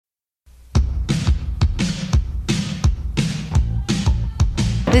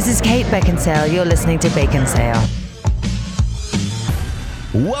This is Kate Beckinsale. You're listening to Bacon Sale.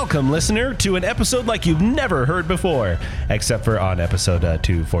 Welcome, listener, to an episode like you've never heard before, except for on episode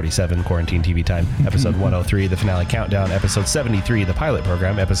 247, Quarantine TV Time, episode 103, the finale countdown, episode 73, the pilot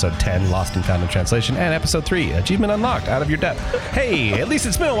program, episode 10, Lost and Found in Translation, and episode 3, Achievement Unlocked, Out of Your Depth. Hey, at least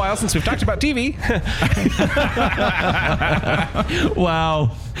it's been a while since we've talked about TV.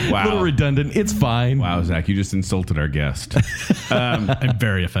 Wow. A little redundant. It's fine. Wow, Zach, you just insulted our guest. I'm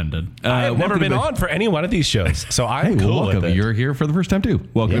very offended. I've never been on for any one of these shows, so I'm cool with it. You're here for the first time, too.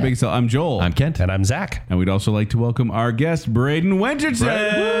 Welcome to Big Cell. I'm Joel. I'm Kent. And I'm Zach. And we'd also like to welcome our guest, Braden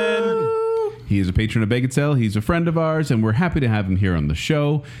Winterton. He is a patron of Bacon Sale. He's a friend of ours, and we're happy to have him here on the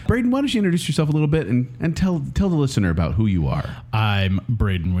show. Braden, why don't you introduce yourself a little bit and tell the listener about who you are? I'm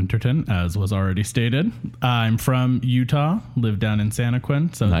Braden Winterton, as was already stated. I'm from Utah, live down in Santa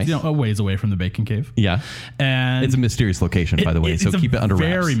Quinn, so Nice. a ways away from the Bacon Cave. Yeah. And It's a mysterious location, by the way, so keep it under wraps.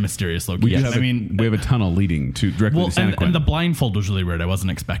 Very mysterious location. We have a tunnel leading directly to Santa Quinn. And the blindfold was really weird. I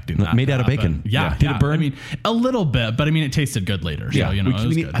wasn't expecting that. Made to out of happen. bacon. Yeah. Did it burn? I mean, a little bit, but I mean, it tasted good later. Yeah, So, it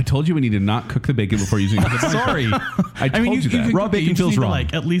was good. I told you we need to not cook the bacon before using it. Sorry. I told you that. Raw bacon feels wrong.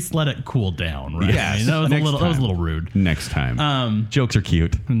 At least let it cool down, right? Yes. I mean, that was Next a time. little rude. Next time. Jokes are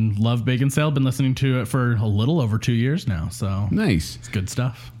cute. And love Bacon Sale. Been listening to it for a little over 2 years now, so Nice. it's good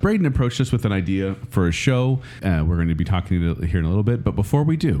stuff. Braden approached us with an idea for a show. We're going to be talking here in a little bit. But before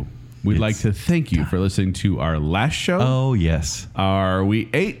we do, we'd like to thank you for listening to our last show. Oh, yes. Our We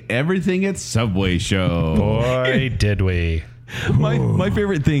Ate Everything at Subway show. Boy, did we. My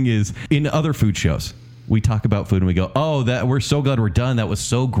favorite thing is in other food shows, we talk about food and we go, oh, we're so glad we're done. That was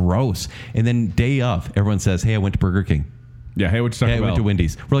so gross. And then day of, everyone says, hey, I went to Burger King. Yeah, hey, what you talking Hey, I about? went to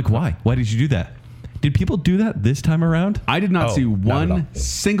Wendy's. We're like, why? Why did you do that? Did people do that this time around? I did not see not at all. one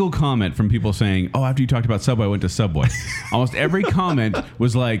single comment from people saying, oh, after you talked about Subway, I went to Subway. Almost every comment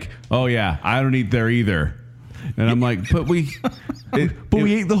was like, oh, yeah, I don't eat there either. And I'm like, but we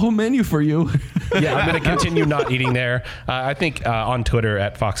ate the whole menu for you. Yeah, I'm going to continue not eating there. I think on Twitter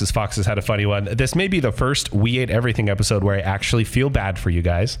at Foxes had a funny one. This may be the first We Ate Everything episode where I actually feel bad for you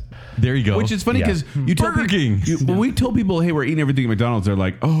guys. There you go. Which is funny because you tell Burger King. When we told people, hey, we're eating everything at McDonald's, they're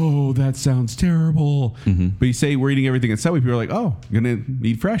like, oh, that sounds terrible. But you say we're eating everything at Subway, people are like, oh, you're going to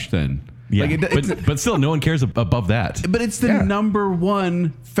eat fresh then. Yeah, Like but still, no one cares above that. But it's the number one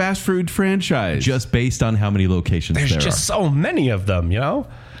fast food franchise. Just based on how many locations There's there just are. so many of them,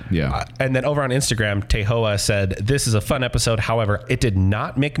 Yeah. And then over on Instagram, Tehoa said, this is a fun episode. However, it did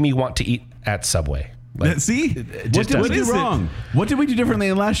not make me want to eat at Subway. See? What did we do wrong? What did we do differently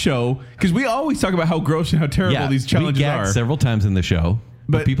in the last show? Because we always talk about how gross and how terrible these challenges we gagged are. several times in the show,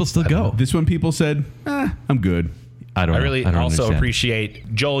 but people still go. This one, people said, I'm good. I don't I know. really I don't also understand.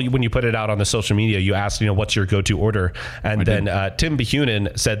 appreciate, Joel, when you put it out on the social media, you asked, what's your go-to order? And then Tim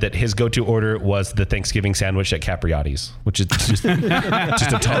Behunin said that his go-to order was the Thanksgiving sandwich at Capriati's, which is just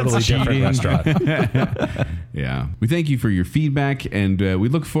a totally different restaurant. Yeah. We thank you for your feedback, and we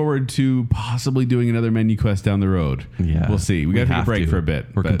look forward to possibly doing another menu quest down the road. Yeah. We'll see. We got to take a have break to. for a bit.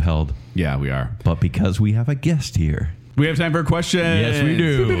 We're compelled. Yeah, we are. But because we have a guest here. We have time for a question. Yes, we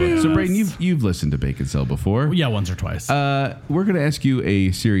do. So, Braden, you've listened to Bacon Cell before. Yeah, once or twice. We're going to ask you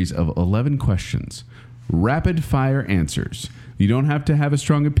a series of 11 questions. Rapid fire answers. You don't have to have a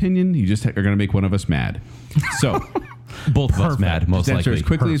strong opinion. You just are going to make one of us mad. So, Both of us mad, most just answer likely. as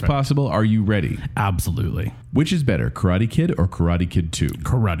quickly as Perfect. possible. Are you ready? Absolutely. Which is better, Karate Kid or Karate Kid 2?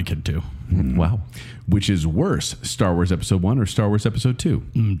 Karate Kid 2. Wow. Which is worse, Star Wars Episode 1 or Star Wars Episode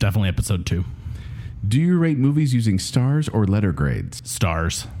 2? Definitely episode 2. Do you rate movies using stars or letter grades?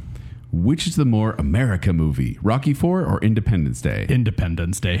 Stars. Which is the more America movie, Rocky IV or Independence Day?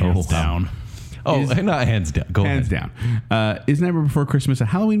 Independence Day, hands down. Oh, not hands down. Go Hands ahead. down. Is Nightmare Before Christmas a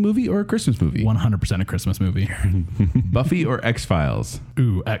Halloween movie or a Christmas movie? 100% a Christmas movie. Buffy or X-Files?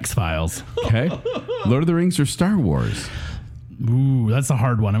 Ooh, X-Files. Okay. Lord of the Rings or Star Wars? Ooh, that's a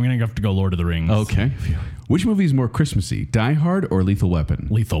hard one. I'm going to have to go Lord of the Rings. Okay. Which movie is more Christmassy, Die Hard or Lethal Weapon?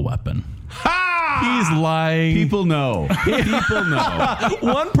 Lethal Weapon. He's lying. People know. People know.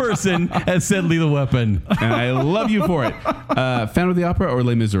 One person has said Lethal Weapon. And I love you for it. Phantom of the Opera or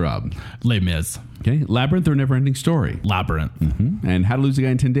Les Miserables? Les Mis. Okay. Labyrinth or Neverending Story? Labyrinth. And How to Lose a Guy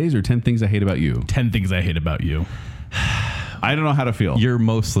in 10 Days or 10 Things I Hate About You? 10 Things I Hate About You. I don't know how to feel. You're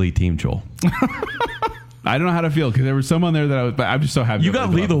mostly Team Joel. I don't know how to feel because there was some on there that but I'm just so happy. You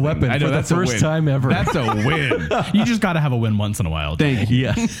got Lethal Weapon I know, for the that's a first win. time ever. That's a win. You just got to have a win once in a while. Thank you.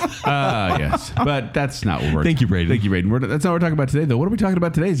 Yeah. Yes, but that's not what we're. Thank you, Braden. Thank you, Braden. That's not what we're talking about today, though. What are we talking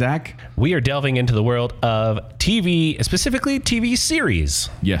about today, Zach? We are delving into the world of TV, specifically TV series.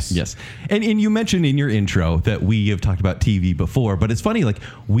 Yes. Yes. And you mentioned in your intro that we have talked about TV before, but it's funny, like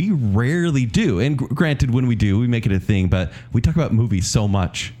we rarely do. And granted, when we do, we make it a thing, but we talk about movies so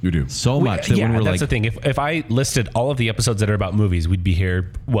much. We do. So much that when we're that's like, the thing. If I listed all of the episodes that are about movies, we'd be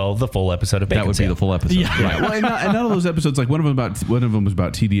here. Well, the full episode of Bacon that would be Sale. the full episode. Yeah. Right. Well, and none of those episodes, like one of them was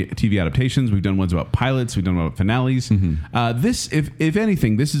about TV adaptations. We've done ones about pilots. We've done about finales. This, if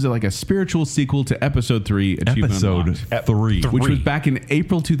anything, this is like a spiritual sequel to episode 3, Achievement Episode Unlocked, 3. which was back in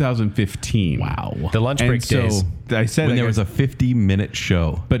April 2015. Wow. The lunch And break so days. I said When I there guess- was a 50-minute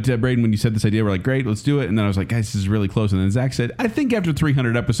show. But Braden, when you said this idea, we're like, great, let's do it. And then I was like, guys, this is really close. And then Zach said, I think after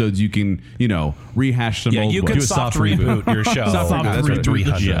 300 episodes, you can, rehash some Yeah, old you ones. could Do a soft soft reboot your show. Soft reboot, that's right.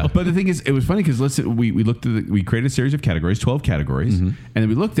 300. Yeah. But the thing is, it was funny because we looked at we created a series of categories, 12 categories, and then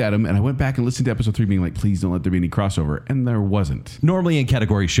we looked at them, and I went back and listened to episode 3, being like, please don't let there be any crossover, and there wasn't. Normally in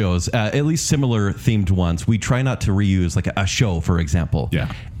category shows, at least similar themed ones, we try not to reuse like a show, for example.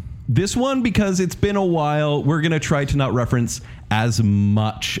 Yeah. This one, because it's been a while, we're going to try to not reference as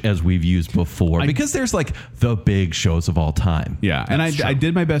much as we've used before because there's like the big shows of all time. Yeah, and I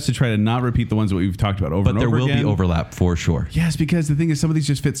did my best to try to not repeat the ones that we've talked about over But and there over will again. be overlap for sure. Yes, because the thing is, some of these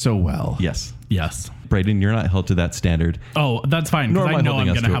just fit so well. Yes. Yes. Braden, you're not held to that standard. Oh, that's fine. Because Nor am I I know holding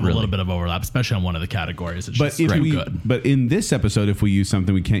I'm us going to to it, have a really. little bit of overlap, especially on one of the categories. It's But just if too we, good. but in this episode, if we use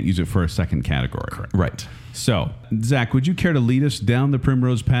something, we can't use it for a second category. Correct. Right. So, Zach, would you care to lead us down the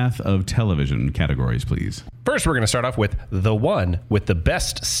primrose path of television categories, please? First, we're going to start off with the one with the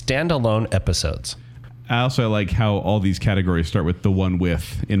best standalone episodes. I also like how all these categories start with the one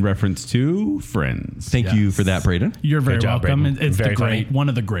with in reference to Friends. Thank you for that, Braden. You're very Good job, welcome. Braden. It's Very the great, funny. one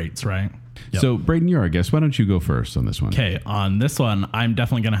of the greats, right? Yep. So, Braden, you're our guest. Why don't you go first on this one? Okay, on this one, I'm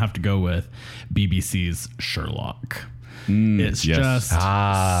definitely going to have to go with BBC's Sherlock. It's yes.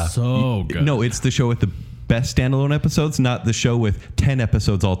 just so good. No, it's the show with the best standalone episodes, not the show with 10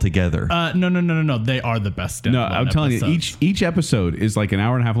 episodes altogether. No. They are the best. No, standalone I'm telling you, episodes. each episode is like an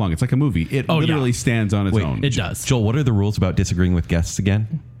hour and a half long. It's like a movie. It Oh, yeah. literally stands on its Wait, own. It does. Joel, what are the rules about disagreeing with guests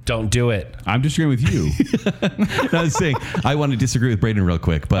again? Don't do it. I'm disagreeing with you. I was saying I want to disagree with Braden real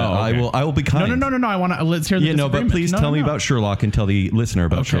quick, but Oh, okay. I will be kind. No. I want to let's hear the Yeah, no, but disagreement. please No, tell no, me no. about Sherlock and tell the listener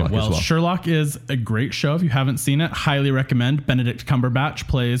about Okay, Sherlock well, as well. Sherlock is a great show. If you haven't seen it, highly recommend. Benedict Cumberbatch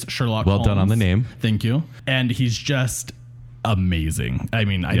plays Sherlock Well Holmes. done on the name. Thank you. And he's just amazing. I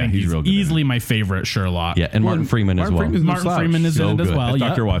mean, I think he's he's real good in easily my favorite Sherlock. Yeah, and Martin Freeman as Martin well. Freeman's no Martin slouch. Freeman is So in it as good. well. As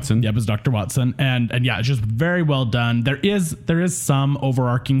Dr. Watson. Yep, as Dr. Watson. And yeah, it's just very well done. There is some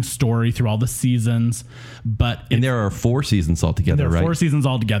overarching story through all the seasons, but And there are 4 seasons altogether, there are right? 4 seasons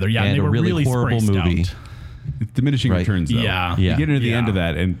altogether. Yeah, And they a were really horrible spaced movie. out. It's diminishing Right. returns, though. Yeah. Yeah. You get into the Yeah. end of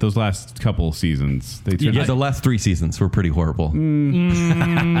that, and those last couple seasons, they turn Yeah, the last 3 seasons were pretty horrible.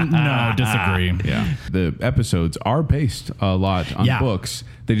 No, disagree. Yeah. The episodes are based a lot on Yeah. books.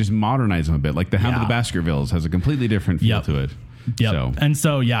 They just modernize them a bit. Like The Hound of the Yeah. Baskervilles has a completely different feel Yep. to it. Yep. So, And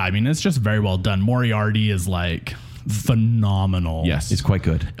so, yeah, I mean, it's just very well done. Moriarty is like phenomenal. yes. It's quite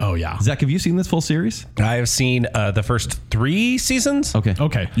good. Oh, yeah. Zach, have you seen this full series? I have seen the first 3 seasons. Okay.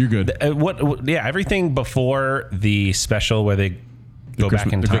 Okay. You're good. What? Yeah, everything before the special where they go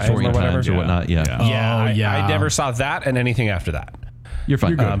back in The time Victorian or whatever. times or whatnot. Yeah. Yeah. Yeah, Oh, I yeah. never saw that and anything after that. You're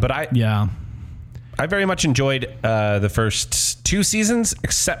fine. But Yeah. I very much enjoyed the first 2 seasons,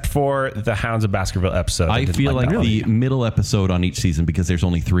 except for the Hounds of Baskerville episode. I didn't feel like that one. the middle episode on each season, because there's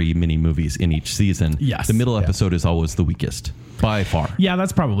only 3 mini movies in each season. Yes. The middle episode is always the weakest by far. Yeah,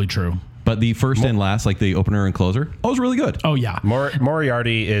 that's probably true. But the first and last, like the opener and closer, was really good. Oh, yeah.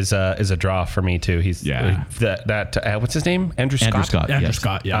 Moriarty is a draw for me too. He's Yeah. what's his name? Andrew Scott. Andrew Scott. Andrew yes.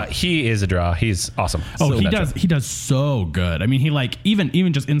 Scott, yeah. He is a draw. He's awesome. Oh, So he that's does. He does so good. I mean, he like even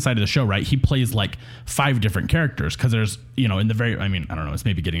just inside of the show, right? He plays like 5 different characters because there's in the very. I mean, I don't know. It's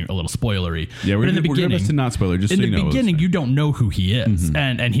maybe getting a little spoilery. Yeah, but in the we're beginning, best to not spoiler, just in so the you know. beginning, you don't know who he is,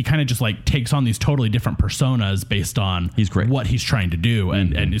 and he kind of just like takes on these totally different personas based on He's great. what he's trying to do,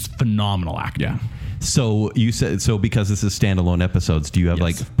 and it's phenomenal acting. Yeah. So you said because this is standalone episodes, do you have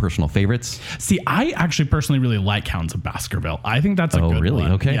Yes. like personal favorites? See, I actually personally really like Hounds of Baskerville. I think that's a Oh, good really?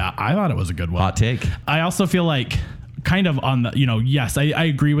 one. Okay. Yeah, I thought it was a good one. Hot take. I also feel like kind of on the, yes, I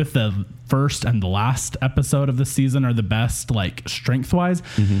agree with the first and the last episode of the season are the best, like strength wise,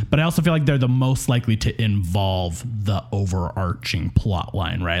 but I also feel like they're the most likely to involve the overarching plot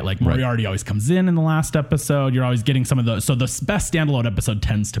line, right? Like Moriarty always comes in the last episode. You're always getting some of those. So the best standalone episode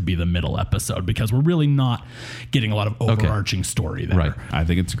tends to be the middle episode because we're really not getting a lot of overarching story there. Right. I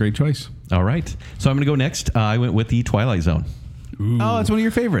think it's a great choice. All right. So I'm going to go next. I went with the Twilight Zone. Ooh. Oh, that's one of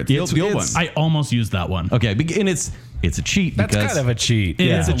your favorites. The old one. I almost used that one. Okay. And it's a cheat. That's because kind of a cheat. It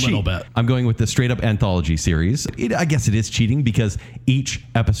is a cheat. little bit. I'm going with the straight up anthology series. I guess it is cheating because each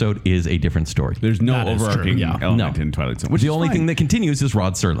episode is a different story. There's no That is overarching true, yeah. element in Twilight Zone. Which The is only fine. thing that continues is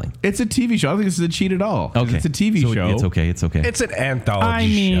Rod Serling. It's a TV show. I don't think this is a cheat at all. 'Cause Okay. It's a TV So show. It's okay. It's okay. It's an anthology I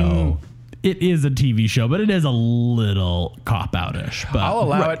mean, show. it is a TV show, but it is a little cop-out-ish. But I'll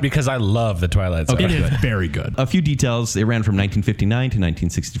allow it because I love the Twilight Zone. it is very good. A few details. It ran from 1959 to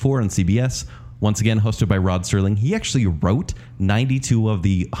 1964 on CBS. Once again, hosted by Rod Serling. He actually wrote 92 of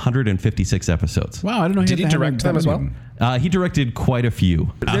the 156 episodes. Wow, I don't know. Did he direct them as well? He directed quite a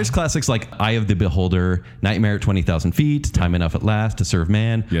few. There's classics like Eye of the Beholder, Nightmare at 20,000 Feet, Time Enough at Last, To Serve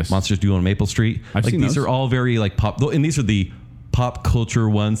Man, Yes. Monsters Duel on Maple Street. I've seen these those. are all very like pop, and these are the pop culture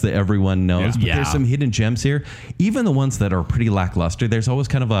ones that everyone knows. Yeah. But Yeah. there's some hidden gems here. Even the ones that are pretty lackluster, there's always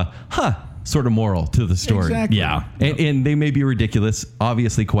kind of a sort of moral to the story. Exactly. Yeah. And they may be ridiculous,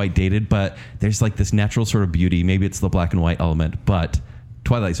 obviously quite dated, but there's like this natural sort of beauty. Maybe it's the black and white element, but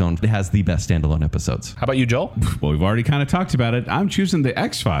Twilight Zone has the best standalone episodes. How about you, Joel? Well, we've already kind of talked about it. I'm choosing the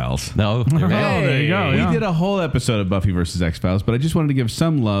X-Files. No, there we go. there you go. We did a whole episode of Buffy versus X-Files, but I just wanted to give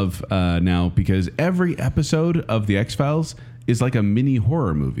some love now because every episode of the X-Files is like a mini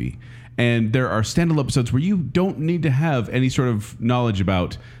horror movie. And there are standalone episodes where you don't need to have any sort of knowledge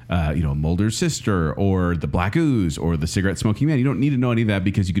about, Mulder's sister or the Black Ooze or the cigarette smoking man. You don't need to know any of that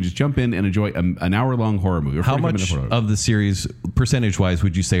because you can just jump in and enjoy an hour-long horror movie. Or How 45-minute much horror movie. of the series, percentage-wise,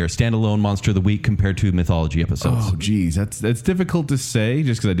 would you say are standalone Monster of the Week compared to mythology episodes? Oh, geez, that's difficult to say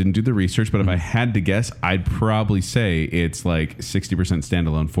just because I didn't do the research. But if I had to guess, I'd probably say it's like 60%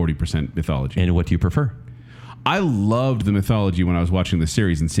 standalone, 40% mythology. And what do you prefer? I loved the mythology when I was watching the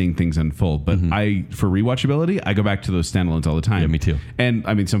series and seeing things unfold. But for rewatchability, I go back to those standalones all the time. Yeah, me too. And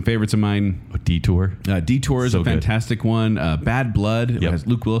I mean, some favorites of mine. Detour. Detour is So a good. fantastic one. Bad Blood it Yep. has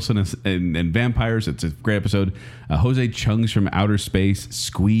Luke Wilson and vampires. It's a great episode. Jose Chung's from Outer Space.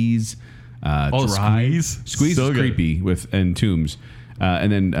 Squeeze. Drive. Squeeze? Squeeze So is good. creepy and Tombs.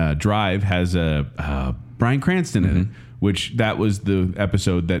 And then Drive has Bryan Cranston in it. Which that was the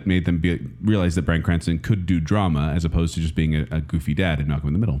episode that made them realize that Bryan Cranston could do drama as opposed to just being a goofy dad and Malcolm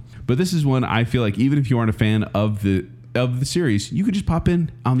in the Middle. But this is one I feel like even if you aren't a fan of the series, you could just pop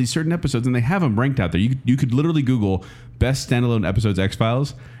in on these certain episodes and they have them ranked out there. You could literally Google best standalone episodes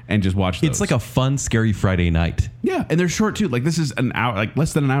X-Files and just watch those. It's like a fun, scary Friday night. Yeah, and they're short too. Like this is an hour, like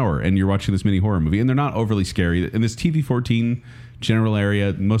less than an hour, and you're watching this mini horror movie, and they're not overly scary. In this TV-14 general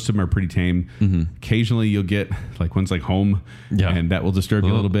area, most of them are pretty tame. Occasionally, you'll get like ones like Home, Yeah. and that will disturb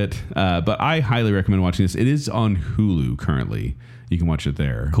you a little bit. But I highly recommend watching this. It is on Hulu currently. You can watch it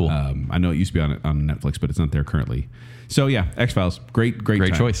there. Cool. I know it used to be on Netflix, but it's not there currently. So yeah, X-Files, great Great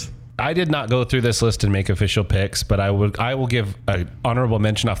time. choice. I did not go through this list and make official picks, but I will give an honorable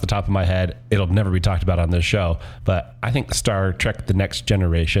mention off the top of my head. It'll never be talked about on this show, but I think Star Trek: The Next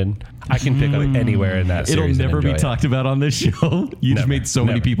Generation. I can pick up anywhere in that It'll series. and never be enjoy it. talked about on this show. You just Never. made so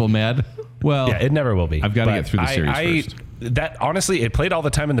many Never. people mad. Well, Yeah, it never will be. I've got to But get through the series first. That honestly, it played all the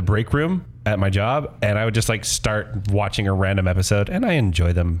time in the break room at my job, and I would just like start watching a random episode, and I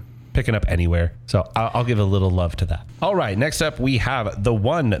enjoy them picking up anywhere. So I'll give a little love to that. All right, next up we have the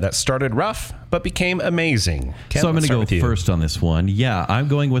one that started rough but became amazing. Ken, So I'm going let's to start go with you. first on this one. Yeah, I'm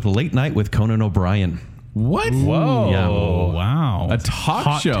going with Late Night with Conan O'Brien. what? Whoa. Yeah. Oh, wow. A talk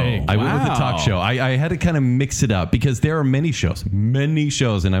Hot show. take. I went with the Wow. talk show. I had to kind of mix it up because there are many shows,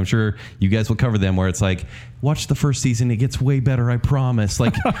 and I'm sure you guys will cover them where it's like, watch the first season, it gets way better, I promise.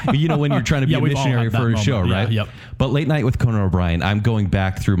 Like, when you're trying to be Yeah, a we've all missionary had that for a show, moment. Yeah, right? yep. But Late Night with Conan O'Brien, I'm going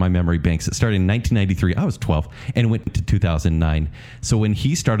back through my memory banks. It started in 1993. I was 12 and went to 2009. So when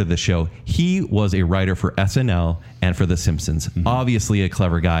he started the show, he was a writer for SNL and for The Simpsons. Obviously a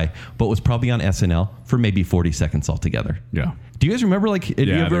clever guy, but was probably on SNL for maybe 40 seconds altogether. Yeah. Do you guys remember, like, the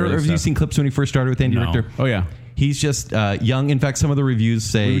early have you stuff. seen clips when he first started with Andy No. Richter? Oh yeah. He's just young. In fact, some of the reviews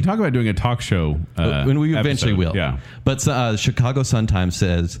say... We talk about doing a talk show. when we eventually episode. will. Yeah. But Chicago Sun-Times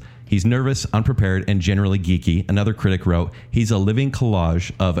says he's nervous, unprepared, and generally geeky. Another critic wrote, he's a living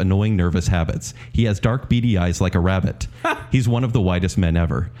collage of annoying nervous habits. He has dark, beady eyes like a rabbit. He's one of the whitest men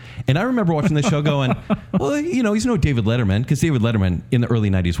ever. And I remember watching the show going, well, he's no David Letterman, because David Letterman in the early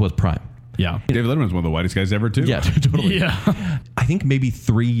 90s was prime. Yeah. David Letterman's one of the whitest guys ever, too. Yeah, totally. Yeah. I think maybe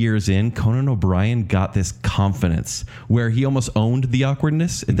 3 years in, Conan O'Brien got this confidence where he almost owned the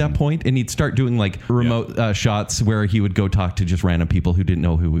awkwardness at that point, and he'd start doing like remote shots where he would go talk to just random people who didn't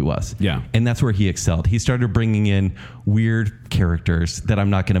know who he was. Yeah. And that's where he excelled. He started bringing in weird characters that I'm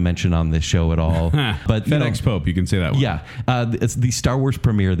not going to mention on this show at all. But you know, FedEx Pope, you can say that one. yeah, it's the Star Wars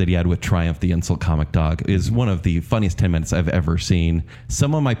premiere that he had with Triumph, the Insult Comic Dog, is one of the funniest 10 minutes I've ever seen.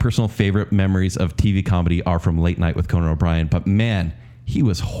 Some of my personal favorite memories of TV comedy are from Late Night with Conan O'Brien, but man, he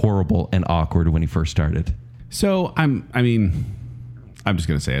was horrible and awkward when he first started. So I'm just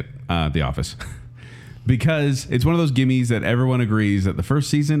going to say it, The Office. Because it's one of those gimmies that everyone agrees that the first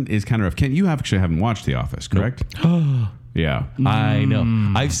season is kind of rough. Kent, you actually haven't watched The Office, correct? Yeah. I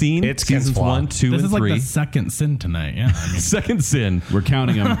know. I've seen It's Kent's seasons flaw. 1, 2, This and is like 3. the second sin tonight. Yeah. I mean, Second sin. We're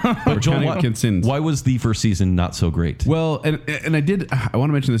counting them. We're counting Kent's sins. Why was the first season not so great? Well, and I want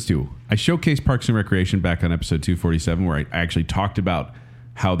to mention this too. I showcased Parks and Recreation back on episode 247, where I actually talked about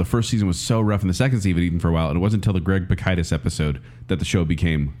how the first season was so rough and the second season even for a while. And it wasn't until the Greg Bacaitis episode that the show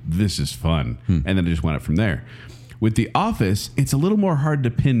became, this is fun. And then it just went up from there. With The Office, it's a little more hard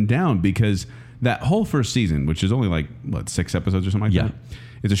to pin down because that whole first season, which is only like, 6 episodes or something like that?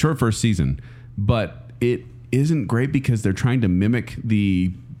 It's a short first season, but it isn't great because they're trying to mimic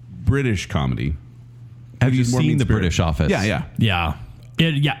the British comedy. Have you is more seen The mean-spirited. British Office? Yeah. yeah.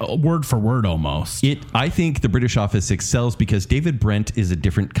 Word for word almost. I think The British Office excels because David Brent is a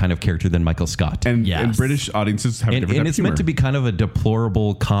different kind of character than Michael Scott. And Yes. British audiences have a and different it's type of meant to be kind of a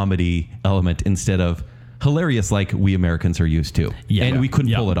deplorable comedy element instead of hilarious like we Americans are used to. Yeah. And we couldn't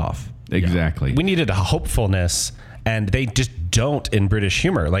Yeah. pull it off. Exactly. We needed a hopefulness, and they just don't in British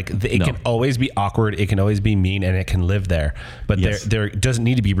humor. Like it No. can always be awkward, it can always be mean, and it can live there. But Yes. there doesn't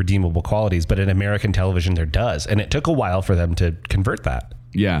need to be redeemable qualities. But in American television, there does, and it took a while for them to convert that.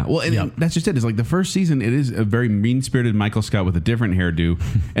 Yeah. Well, and that's just it. It's like the first season, it is a very mean-spirited Michael Scott with a different hairdo.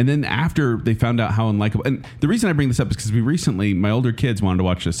 And then after they found out how unlikable, and the reason I bring this up is because my older kids wanted to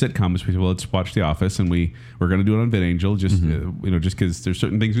watch a sitcom. So we said, well, let's watch The Office, and we're going to do it on VidAngel, just just because there's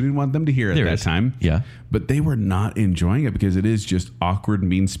certain things we didn't want them to hear at that time. Yeah. But they were not enjoying it because it is just awkward,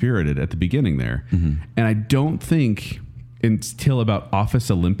 mean-spirited at the beginning there. And I don't think until about Office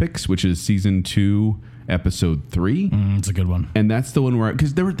Olympics, which is season 2, episode 3. It's a good one. And that's the one where,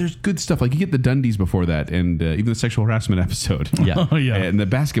 because there's good stuff. Like you get the Dundies before that, and even the sexual harassment episode. Yeah. Oh, yeah. And the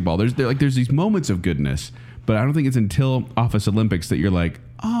basketball. There's these moments of goodness, but I don't think it's until Office Olympics that you're like,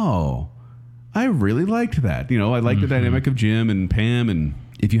 oh, I really liked that. I like the dynamic of Jim and Pam. And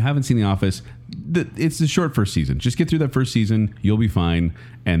if you haven't seen The Office, it's the short first season. Just get through that first season, you'll be fine.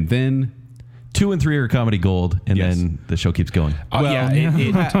 And then 2 and 3 are comedy gold, and Yes. then the show keeps going. I I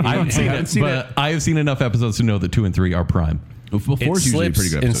haven't seen it, but I have seen enough episodes to know that 2 and 3 are prime. before It is usually a slips pretty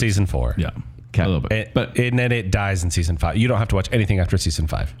good in episode. season 4. Yeah. A little bit. And then it dies in season 5. You don't have to watch anything after season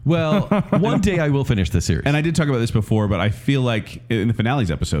 5. Well, one day I will finish the series. And I did talk about this before, but I feel like in the finales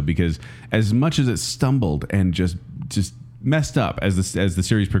episode, because as much as it stumbled and just messed up as the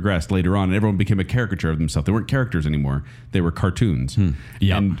series progressed later on, and everyone became a caricature of themselves. They weren't characters anymore; they were cartoons.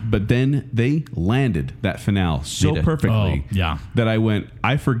 Yep. But then they landed that finale so They did. perfectly, Oh, yeah. that I went,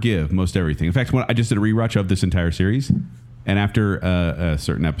 I forgive most everything. In fact, when I just did a rewatch of this entire series, and after a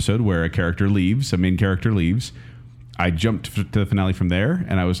certain episode where a main character leaves, I jumped to the finale from there,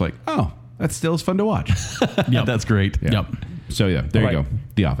 and I was like, oh, that still is fun to watch. Yep. That's great. Yep. So yeah, there All you right. go.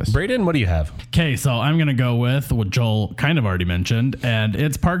 The Office. Braden, what do you have? Okay, so I'm gonna go with what Joel kind of already mentioned, and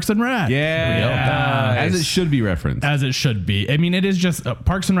it's Parks and Rec. Yeah, Nice. as it should be referenced. As it should be. I mean, it is just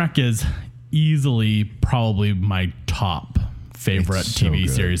Parks and Rec is easily probably my top favorite It's so TV good.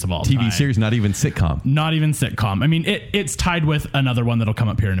 series of all time. TV series, not even sitcom. Not even sitcom. I mean, it's tied with another one that'll come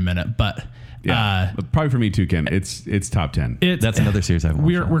up here in a minute, but Probably for me too, Ken. It's top 10. That's another series I've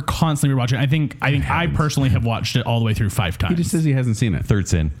watched. We're constantly rewatching. I think I personally have watched it all the way through 5 times. He just says he hasn't seen it. Third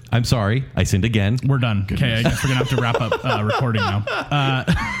sin. I'm sorry. I sinned again. We're done. Okay, I guess we're gonna have to wrap up recording now.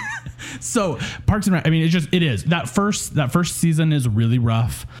 So Parks and Rec. I mean, it is that first season is really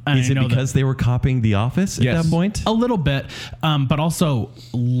rough. And Is I it know because they were copying The Office at Yes. that point? that a little bit, but also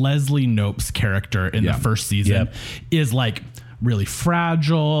Leslie Knope's character in Yeah. the first season Yep. is like really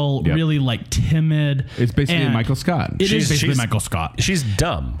fragile, Yep. really like timid. It's basically And Michael Scott. It is She's- basically she's- Michael Scott. She's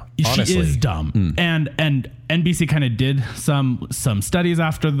dumb. Honestly. She is dumb. And NBC kind of did some studies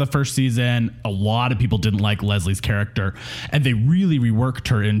after the first season. A lot of people didn't like Leslie's character, and they really reworked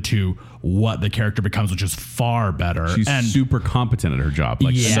her into what the character becomes, which is far better. She's super competent at her job.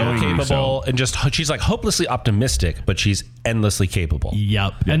 Like, Yeah. So so capable and just she's like hopelessly optimistic, but she's endlessly capable.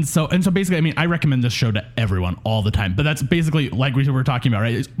 Yep. And so basically, I mean, I recommend this show to everyone all the time. But that's basically like we were talking about,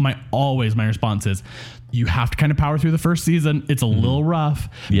 right? It's my response is you have to kind of power through the first season. It's a little rough.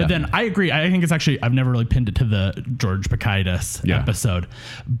 Yeah. But then I agree. I think it's actually, I've never really pinned it to the George Pakaitis episode,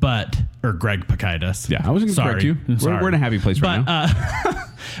 or Greg Pakaitis. Yeah, I wasn't going to correct you. We're in a happy place right now.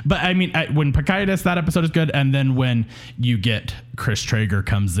 But I mean, when Pakaitis, that episode is good. And then when you get Chris Traeger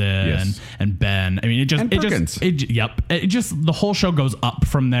comes in and Ben, I mean, it just the whole show goes up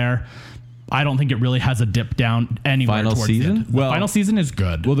from there. I don't think it really has a dip down anywhere. Final towards season? the end. The final season is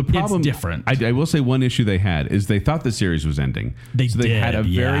good. Well, the problem, it's different. I will say one issue they had is they thought the series was ending. They had a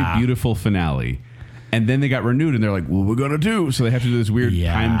very beautiful finale, and then they got renewed, and they're like, "What we're gonna do?" So they have to do this weird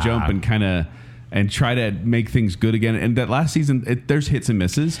time jump and try to make things good again. And that last season, there's hits and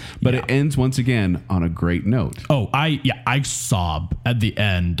misses, but it ends once again on a great note. Oh, I sob at the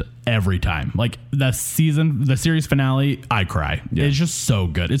end every time. Like the series finale, I cry. Yeah. It's just so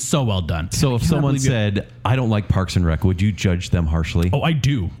good. It's so well done. So if someone said, I don't like Parks and Rec, would you judge them harshly? Oh, I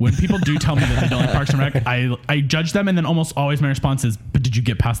do. When people do tell me that they don't like Parks and Rec, I judge them, and then almost always my response is, but did you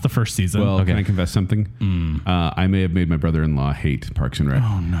get past the first season? Well, can I confess something? I may have made my brother-in-law hate Parks and Rec.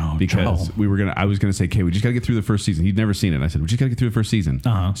 Oh, no. Because I was gonna say, okay, we just gotta get through the first season. He'd never seen it. I said, we just gotta get through the first season.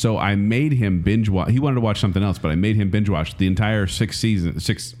 So I made him binge watch. He wanted to watch something else, but I made him binge watch the entire six seasons.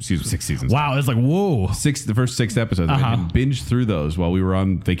 Wow, it's like, whoa. The first 6 episodes. I made him binge through those while we were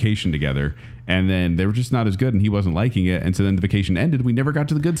on vacation together. And then they were just not as good, and he wasn't liking it. And so then the vacation ended. We never got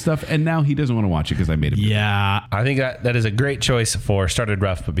to the good stuff, and now he doesn't want to watch it because I made him. Yeah. I think that is a great choice for started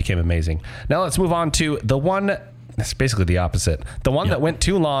rough but became amazing. Now let's move on to the one that's basically the opposite. The one that went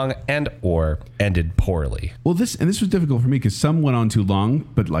too long and or ended poorly. Well, this was difficult for me because some went on too long,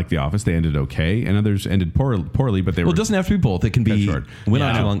 but like The Office, they ended okay, and others ended poorly, but they were. Well, it doesn't have to be both. It can be short. went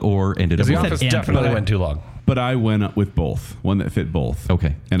on too long or ended The okay. Office definitely went too long. But I went up with both, one that fit both.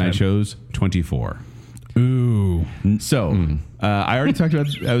 Okay. And I chose 24. Ooh. So I already talked about.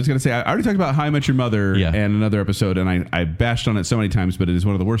 I was going to say I already talked about How I Met Your Mother and another episode, and I bashed on it so many times, but it is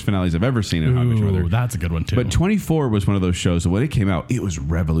one of the worst finales I've ever seen in How I Met Your Mother. That's a good one too. But 24 was one of those shows that when it came out, it was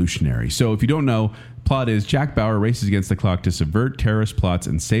revolutionary. So if you don't know, plot is Jack Bauer races against the clock to subvert terrorist plots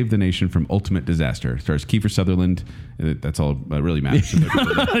and save the nation from ultimate disaster. It stars Kiefer Sutherland. That's all that really matters.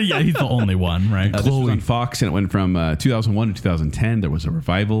 Yeah, he's the only one, right? This was on Fox, and it went from 2001 to 2010. There was a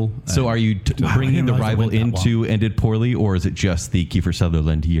revival. So are you bringing the rival went that into ended poorly, or is it just the Kiefer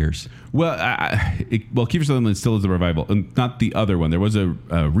Sutherland years? Well, Kiefer Sutherland still is the revival, and not the other one. There was a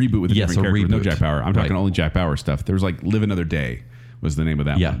reboot with a different character with no Jack Bauer. I'm talking only Jack Bauer stuff. There was like Live Another Day was the name of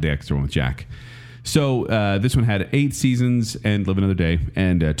that one, the extra one with Jack. So this one had 8 seasons and Live Another Day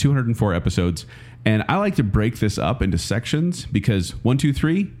and 204 episodes. And I like to break this up into sections because 1, 2,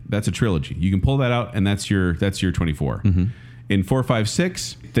 3, that's a trilogy. You can pull that out, and that's your 24. Mm-hmm. In 4, 5,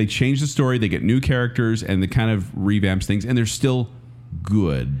 6, they change the story, they get new characters, and it kind of revamps things, and they're still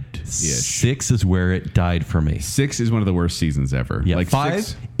good-ish. 6 is where it died for me. 6 is one of the worst seasons ever. Yeah, like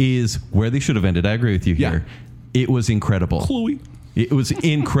 5 is where they should have ended. I agree with you here. It was incredible. Chloe. It was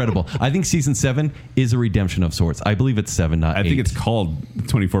incredible. I think season 7 is a redemption of sorts. I believe it's 7, not 8. I think it's called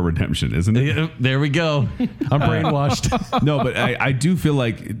 24 Redemption, isn't it? There we go. I'm brainwashed. No, but I do feel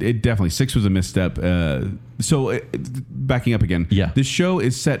like it definitely 6 was a misstep. Backing up again. Yeah. This show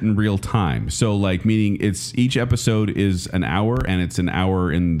is set in real time. So like meaning it's each episode is an hour and it's an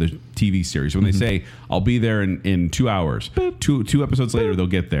hour in the TV series. When they say I'll be there in 2 hours, two episodes later they'll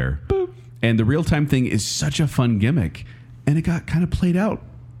get there. And the real time thing is such a fun gimmick. And it got kind of played out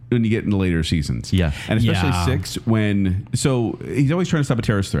when you get into later seasons. Yeah. And especially 6 so he's always trying to stop a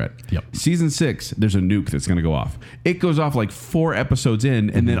terrorist threat. Yep. Season 6, there's a nuke that's going to go off. It goes off like 4 episodes in.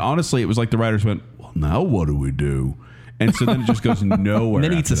 And then honestly, it was like the writers went, well, now what do we do? And so then it just goes nowhere. And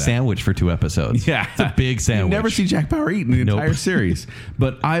then he eats a sandwich for 2 episodes. Yeah. It's a big sandwich. You never see Jack Bauer eat in the entire series.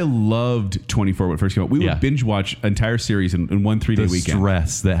 But I loved 24 when it first came out. We would binge watch entire series in 1 3-day the weekend.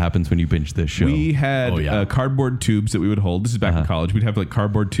 Stress that happens when you binge this show. We had cardboard tubes that we would hold. This is back in college. We'd have like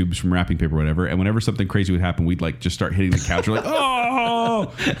cardboard tubes from wrapping paper or whatever. And whenever something crazy would happen, we'd like just start hitting the couch. We're like, oh!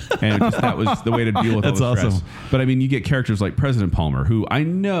 oh, and that was the way to deal with That's all the stress. awesome. But I mean, you get characters like President Palmer, who I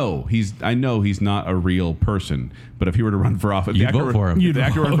know he's not a real person, but if he were to run for office, You'd vote for him. If the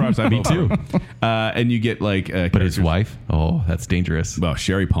actor run for office, I'd Me vote for too. him. And you get like, But his characters- wife? Oh, that's dangerous. Well,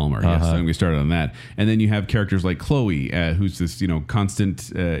 Sherry Palmer. Yes, Uh-huh. I'm we started on that, and then you have characters like Chloe, who's this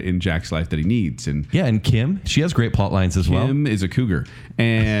constant in Jack's life that he needs, and Yeah, and Kim, she has great plot lines as well. Kim is a cougar,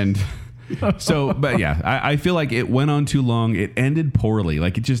 and so, but yeah, I feel like it went on too long. It ended poorly.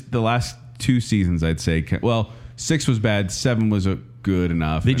 Like it just the last 2 seasons, I'd say. Well, 6 was bad, 7 was good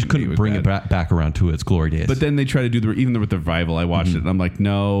enough. They just and couldn't was bring bad. it back around to its glory days. But then they try to do even with the revival. I watched it, and I'm like,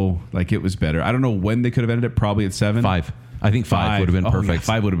 no, like it was better. I don't know when they could have ended it. Probably at 7. 5. I think 5 would have been Oh, yeah, perfect.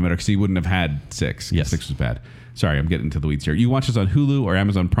 5 would have been better because you wouldn't have had 6. Yes. 6 was bad. Sorry, I'm getting into the weeds here. You watch this on Hulu or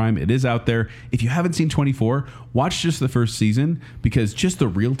Amazon Prime. It is out there. If you haven't seen 24, watch just the first season because just the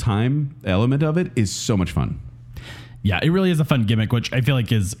real time element of it is so much fun. Yeah, it really is a fun gimmick, which I feel like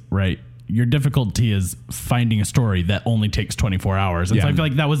is right. Your difficulty is finding a story that only takes 24 hours. And so Yeah. I feel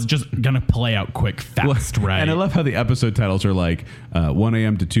like that was just going to play out quick, fast, right? And I love how the episode titles are like 1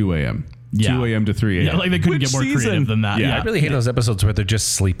 a.m. to 2 a.m., Yeah. 2 a.m. to 3 a.m. Yeah, like they couldn't Which get more season? creative than that. Yeah. Yeah. I really hate those episodes where they're just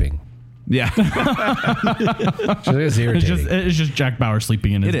sleeping. yeah. So it is irritating. It's just Jack Bauer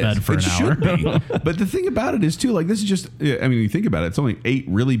sleeping in his It is. bed for It an hour. should be. But the thing about it is, too, like, this is just, I mean, you think about it, it's only 8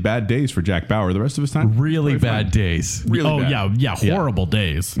 really bad days for Jack Bauer. The rest of his time, really probably bad fine. days. Really Oh, bad. yeah, horrible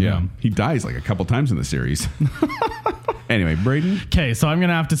days. Yeah. He dies like a couple times in the series. Anyway, Braden, Okay, so I'm going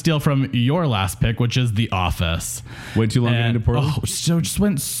to have to steal from your last pick, which is The Office. way too long And- into poorly. so it just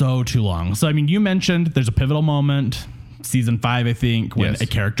went so too long. So, I mean, you mentioned there's a pivotal moment, season 5, I think, when Yes. a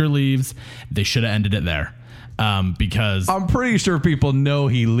character leaves. They should have ended it there. Because I'm pretty sure people know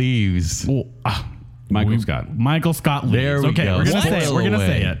he leaves. Michael Scott. Michael Scott leaves. There we okay, go. we're gonna Spoil say it. We're gonna away.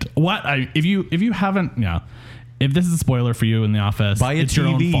 say it. If you haven't, if this is a spoiler for you in The Office, Buy a it's your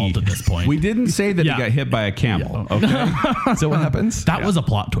own TV. fault at this point. We didn't say that Yeah. he got hit by a camel. Okay. So what happens? that was a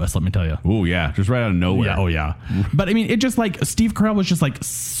plot twist, let me tell you. Oh yeah, just right out of nowhere. Yeah, oh yeah. But I mean, it just like Steve Carell was just like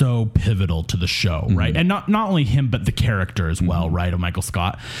so pivotal to the show, right? And not only him, but the character as well, right? Of Michael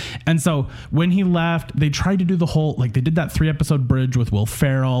Scott. And so when he left, they tried to do the whole they did that 3-episode bridge with Will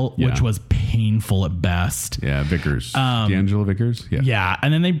Ferrell, Yeah. which was painful at best. Yeah, Vickers. D'Angelo Vickers. Yeah. Yeah,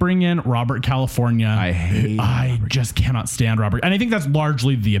 and then they bring in Robert California. I just cannot stand Robert, and I think that's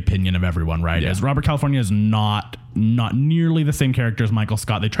largely the opinion of everyone, right? Yeah. Is Robert California is not nearly the same character as Michael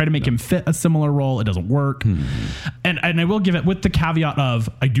Scott. They try to make him fit a similar role. It doesn't work. And I will give it with the caveat of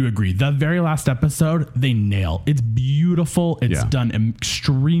I do agree. The very last episode they nail. It's beautiful. It's Yeah. done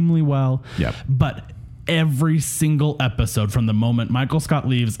extremely well. Yep. But every single episode from the moment Michael Scott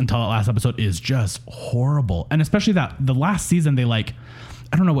leaves until that last episode is just horrible. And especially that the last season they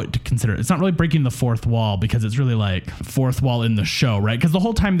I don't know what to consider. It's not really breaking the fourth wall because it's really like fourth wall in the show, right? Because the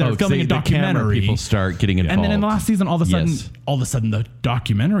whole time they're filming a the camera documentary, people start getting involved. and then in the last season, all of a sudden, Yes. the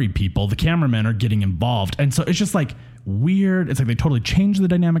documentary people, the cameramen, are getting involved, and so it's just like weird. It's like they totally changed the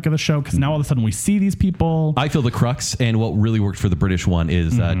dynamic of the show because now all of a sudden we see these people. I feel the crux and what really worked for the British one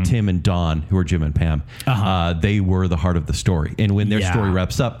is Tim and Don, who are Jim and Pam. They were the heart of the story. And when their Yeah. story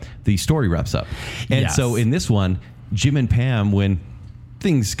wraps up, the story wraps up. And Yes. so in this one, Jim and Pam, when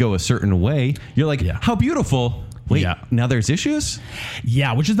things go a certain way, you're like, Yeah. how beautiful. Wait, Yeah. now there's issues?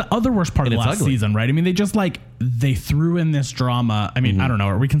 Yeah, which is the other worst part And of the it's last ugly. season, right? I mean, they just they threw in this drama. I mean, I don't know.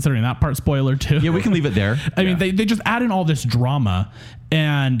 Are we considering that part spoiler too? Yeah, we can leave it there. I mean, they just add in all this drama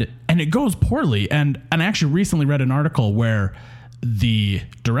and it goes poorly. And I actually recently read an article where the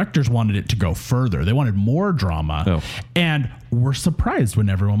directors wanted it to go further. They wanted more drama. Oh. And were surprised when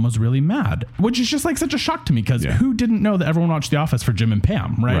everyone was really mad, which is just like such a shock to me because Yeah. who didn't know that everyone watched The Office for Jim and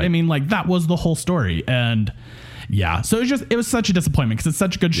Pam, right? Right. I mean, like that was the whole story. And yeah, so it was such a disappointment because it's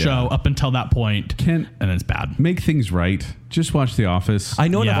such a good show up until that point, Can't- and then it's bad. Make things right. Just watch The Office. I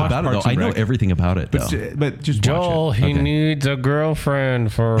know Yeah. enough about it, Parks though. I and know Rec. everything about it, though. but just Joel, watch it. he needs a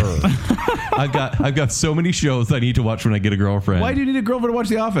girlfriend first. I've got so many shows I need to watch when I get a girlfriend. Why do you need a girlfriend to watch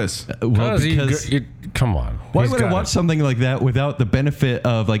The Office? Well, because come on. why He's would I gotta- watch something like that without the benefit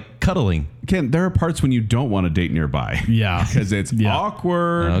of like cuddling? Ken, there are parts when you don't want to date nearby. Yeah. Because it's Yeah.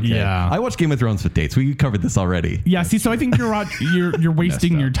 awkward. Okay. Yeah. I watch Game of Thrones with dates. We covered this already. Yeah, see, so I think you're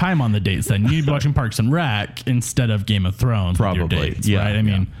wasting up. your time on the dates. Then you need to be watching Parks and Rec instead of Game of Thrones. With your Probably. dates, Yeah. right? I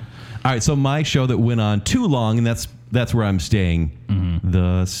mean, All right, so my show that went on too long, and that's where I'm staying.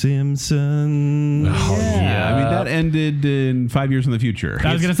 The Simpsons. Yeah. I mean, that ended in 5 years in the future.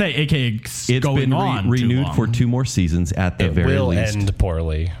 I was gonna say, AKA It's going been on too renewed long. for 2 more seasons at the It very will least. end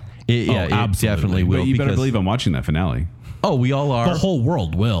poorly. It Oh, definitely absolutely. will. But you better because believe I'm watching that finale. Oh, we all are. The whole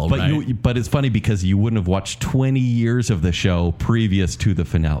world will, But right? but it's funny because you wouldn't have watched 20 years of the show previous to the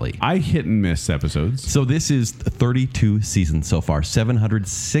finale. I hit and miss episodes. So this is 32 seasons so far,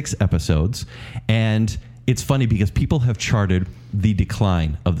 706 episodes, and it's funny because people have charted the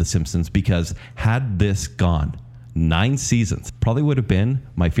decline of The Simpsons because had this gone 9 seasons, probably would have been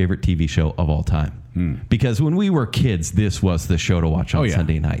my favorite TV show of all time. Because when we were kids, this was the show to watch on Oh, yeah.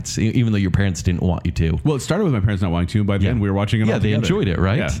 Sunday nights, even though your parents didn't want you to. Well, it started with my parents not wanting to. By the end, we were watching it all Yeah, they together. enjoyed it,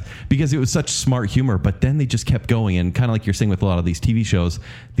 right? Yeah. Because it was such smart humor, but then they just kept going. And kind of like you're saying with a lot of these TV shows,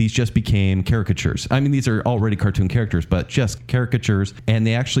 these just became caricatures. I mean, these are already cartoon characters, but just caricatures. And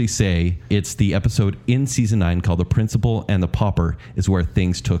they actually say it's the episode in season 9 called The Principal and the Pauper is where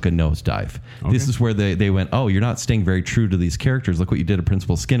things took a nosedive. This is where they went, oh, you're not staying very true to these characters. Look what you did to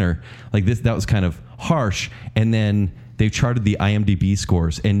Principal Skinner. Like this, that was kind of harsh. And then they've charted the IMDb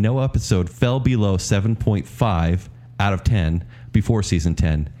scores, and no episode fell below 7.5 out of 10 before season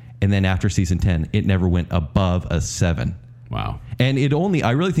 10. And then after season 10, it never went above a 7. Wow. And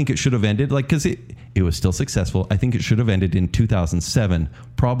I really think it should have ended, like, because it was still successful. I think it should have ended in 2007,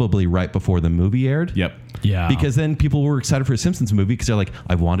 probably right before the movie aired. Yep. Yeah. Because then people were excited for a Simpsons movie because they're like,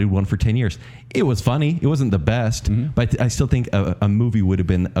 I've wanted one for 10 years. It was funny. It wasn't the best, but I still think a movie would have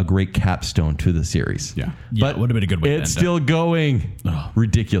been a great capstone to the series. Yeah. Yeah, But it would have been a good way to it's end it. still going.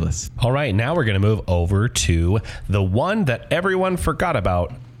 Ridiculous. All right, now we're going to move over to the one that everyone forgot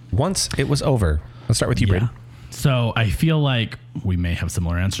about once it was over. Let's start with you, Braden. So I feel like we may have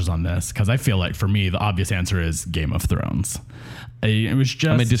similar answers on this because I feel like for me, the obvious answer is Game of Thrones. It was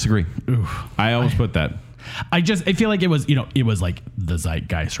just. I'm going to disagree. I almost put that. I feel like it was, it was like the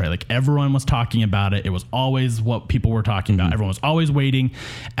zeitgeist, right? Like everyone was talking about it. It was always what people were talking about. Everyone was always waiting.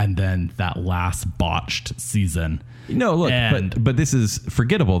 And then that last botched season. No, look, And- but this is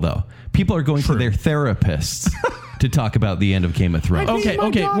forgettable, though. People are going to their therapists to talk about the end of Game of Thrones. Okay,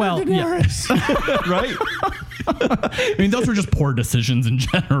 well, yeah. Right? I mean, those were just poor decisions in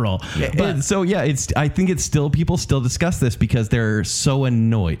general. But so yeah, I think it's still people still discuss this because they're so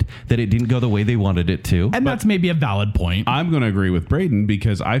annoyed that it didn't go the way they wanted it to. And that's maybe a valid point. I'm going to agree with Braden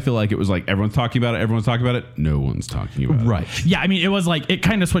because I feel like it was like everyone's talking about it. No one's talking about it. Right. Yeah, I mean, it was like it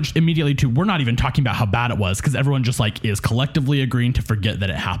kind of switched immediately to we're not even talking about how bad it was because everyone just like is collectively agreeing to forget that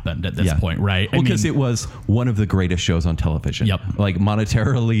it happened at this point, right? Well, because it was one of the greatest shows on television. Yep. Like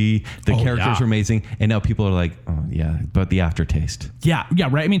monetarily, the characters yeah. were amazing, and now people are like, oh yeah, but the aftertaste. Yeah,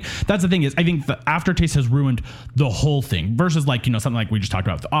 right. I mean, that's the thing is I think the aftertaste has ruined the whole thing versus like, something like we just talked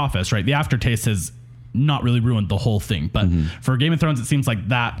about with The Office, right? The aftertaste has not really ruined the whole thing. But for Game of Thrones, it seems like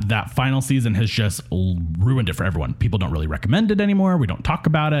that final season has just ruined it for everyone. People don't really recommend it anymore. We don't talk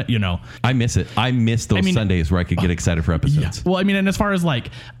about it, I miss it. I miss those Sundays where I could get excited for episodes. Yeah. Well, I mean, and as far as like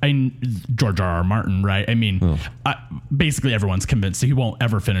George R.R. Martin, right? I mean, basically everyone's convinced that he won't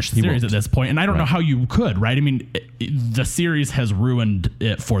ever finish the series at this point. And I don't know how you could, right? I mean, the series has ruined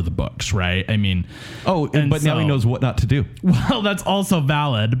it for the books, right? I mean, but now he knows what not to do. Well, that's also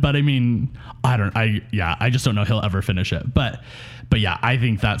valid, but I mean, I just don't know he'll ever finish it. But yeah, I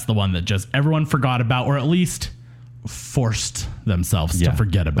think that's the one that just everyone forgot about, or at least forced themselves to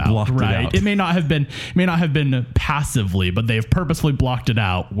forget about. Blocked it right? out. It may not have been passively, but they've purposefully blocked it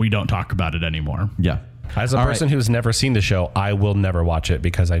out. We don't talk about it anymore. Yeah. As a All person right. who's never seen the show, I will never watch it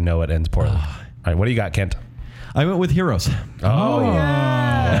because I know it ends poorly. All right, what do you got, Kent? I went with Heroes.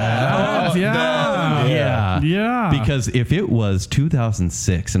 Yeah. Because if it was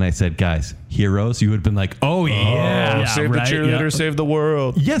 2006 and I said, guys, Heroes, you would have been like, oh, yeah. Save right, the cheerleader, yeah. save the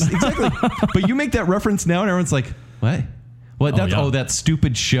world. Yes, exactly. But you make that reference now and everyone's like, what? What? That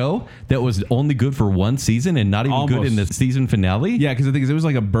stupid show that was only good for one season and not even good in the season finale? Yeah, because the thing is, it was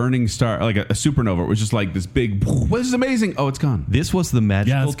like a burning star, like a supernova. It was just like this big, this is amazing. Oh, it's gone. This was the that's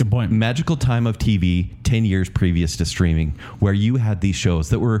a good point. magical time of TV 10 years previous to streaming, where you had these shows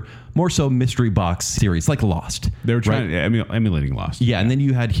that were more so mystery box series, like Lost. They were trying emulating Lost. Yeah, and then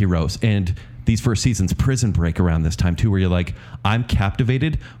you had Heroes and these first seasons, Prison Break around this time too, where you're like, I'm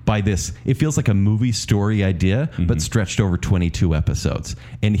captivated by this. It feels like a movie story idea, but stretched over 22 episodes.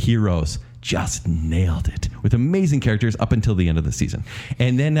 And Heroes just nailed it with amazing characters up until the end of the season.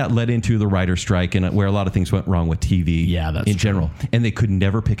 And then that led into the writer's strike and where a lot of things went wrong with TV in general. And they could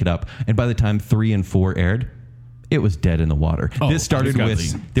never pick it up. And by the time 3 and 4 aired, it was dead in the water. This started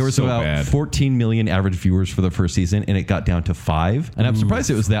with, there was about 14 million average viewers for the first season, and it got down to 5. And I'm surprised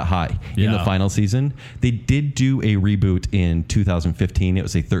it was that high in the final season. They did do a reboot in 2015. It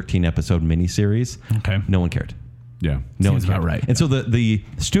was a 13-episode miniseries. Okay. No one cared. Yeah. No Seems one about cared. right. And so the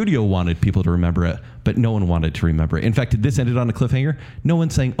studio wanted people to remember it, but no one wanted to remember it. In fact, this ended on a cliffhanger. No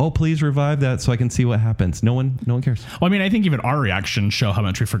one's saying, "Oh, please revive that so I can see what happens." No one cares. Well, I mean, I think even our reactions show how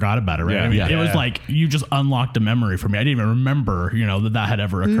much we forgot about it, right? Yeah. I mean, Yeah. it was like you just unlocked a memory for me. I didn't even remember, that had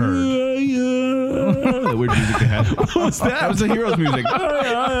ever occurred. That weird music they had. What was that? That was the Heroes music. They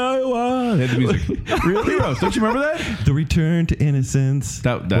had the music. Real Heroes. Don't you remember that? The return to innocence.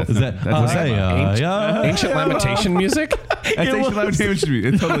 That's Ancient lamentation music? That's Ancient Lamentation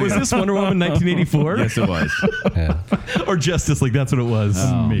music. It totally Was is. this Wonder Woman 1984? Yes, it was. Yeah. Or Justice League? That's what it was.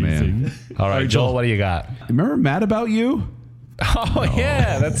 Oh, Amazing. man. All right, Joel, what do you got? Remember Mad About You? Oh,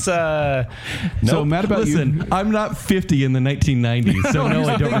 yeah. That's So Mad About Listen, You. I'm not 50 in the 1990s, so no, here's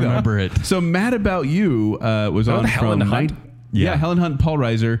I the don't thing, though. remember it. So Mad About You was on Helen from Hunt? Yeah, Yeah. Helen Hunt and Paul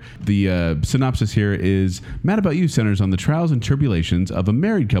Reiser. The synopsis here is Mad About You centers on the trials and tribulations of a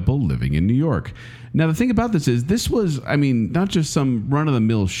married couple living in New York. Now, the thing about this was, not just some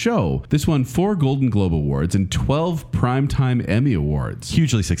run-of-the-mill show. This won 4 Golden Globe Awards and 12 Primetime Emmy Awards.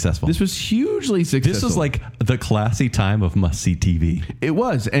 Hugely successful. This was hugely successful. This was like the classy time of must-see TV. It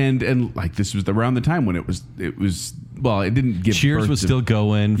was, and like this was around the time when it was. Well, it didn't give. Cheers birth was to- still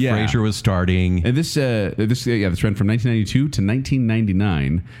going. Yeah. Frasier was starting. And this ran from 1992 to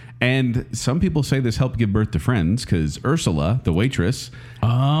 1999. And some people say this helped give birth to Friends because Ursula, the waitress,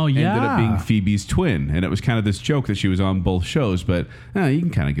 Oh, yeah. ended up being Phoebe's twin. And it was kind of this joke that she was on both shows. But you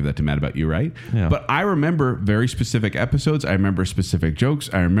can kind of give that to Mad About You, right? Yeah. But I remember very specific episodes. I remember specific jokes.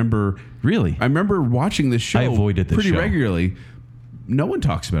 I remember watching this show I avoided this pretty show. regularly. No one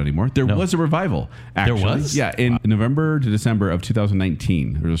talks about it anymore. There was a revival. Actually. was? Yeah, in November to December of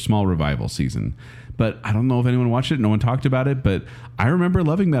 2019. There was a small revival season. But I don't know if anyone watched it. No one talked about it. But I remember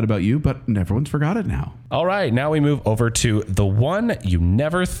loving Mad About You, but everyone's forgot it now. All right, now we move over to the one you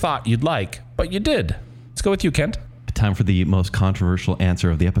never thought you'd like, but you did. Let's go with you, Kent. Time for the most controversial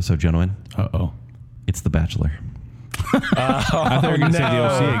answer of the episode, gentlemen. Uh-oh. It's The Bachelor. I thought you were going to say the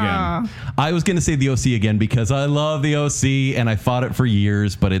OC again. I was going to say the OC again because I love the OC and I fought it for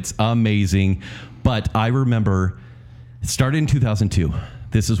years, but it's amazing. But I remember it started in 2002.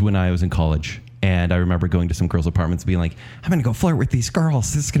 This is when I was in college. And I remember going to some girls' apartments and being like, I'm going to go flirt with these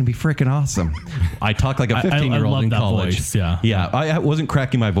girls. This is going to be freaking awesome. I talk like a 15-year-old love in that college. voice, yeah. Yeah. I wasn't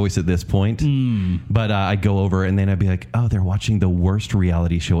cracking my voice at this point. But I'd go over and then I'd be like, oh, they're watching the worst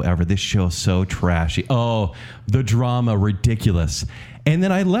reality show ever. This show's so trashy. Oh, the drama, ridiculous. And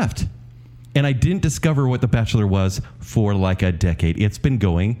then I left. And I didn't discover what The Bachelor was for like a decade. It's been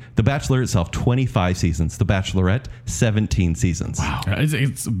going. The Bachelor itself, 25 seasons. The Bachelorette, 17 seasons. Wow.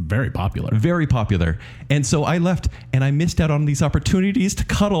 It's very popular. Very popular. And so I left and I missed out on these opportunities to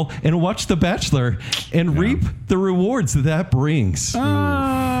cuddle and watch The Bachelor and reap the rewards that brings.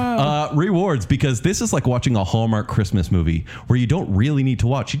 Rewards, because this is like watching a Hallmark Christmas movie where you don't really need to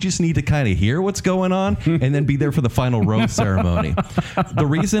watch. You just need to kind of hear what's going on and then be there for the final rose ceremony. The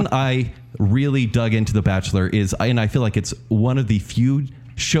reason I really dug into The Bachelor is, and I feel like it's one of the few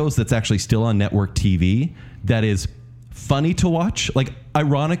shows that's actually still on network TV that is funny to watch, like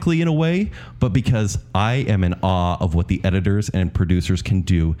ironically in a way, but because I am in awe of what the editors and producers can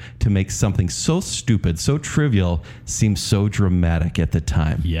do to make something so stupid, so trivial, seem so dramatic at the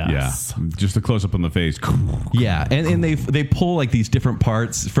time. Yes. Yeah. Just a close up on the face. Yeah, and they pull like these different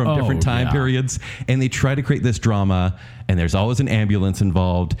parts from different time periods, and they try to create this drama, and there's always an ambulance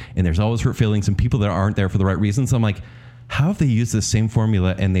involved, and there's always hurt feelings and people that aren't there for the right reasons. I'm like, how have they used the same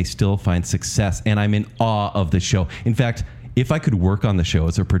formula and they still find success? And I'm in awe of the show. In fact, if I could work on the show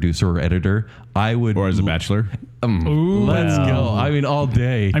as a producer or editor, I would. Or as a bachelor. Let's go. I mean, all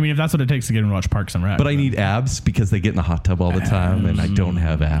day. I mean, if that's what it takes to get him to watch Parks and Rec. But I need abs because they get in the hot tub all the time, and I don't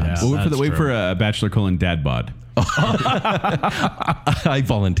have abs. Yeah. Well, That's wait true. for a bachelor dad bod. I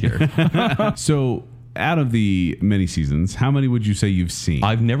volunteer. So, out of the many seasons, how many would you say you've seen?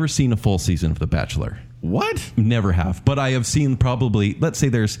 I've never seen a full season of The Bachelor. What? Never have. But I have seen probably, let's say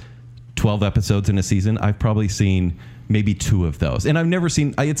there's 12 episodes in a season. I've probably seen maybe 2 of those. And I've never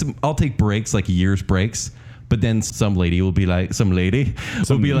seen, I'll take breaks, like years breaks. But then some lady will be like,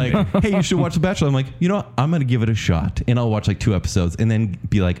 hey, you should watch The Bachelor. I'm like, you know what? I'm going to give it a shot. And I'll watch like 2 episodes and then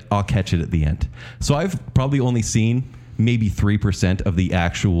be like, I'll catch it at the end. So I've probably only seen maybe 3% of the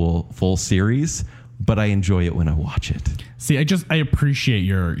actual full series. but I enjoy it when I watch it. See, I appreciate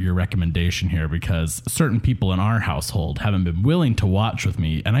your recommendation here because certain people in our household haven't been willing to watch with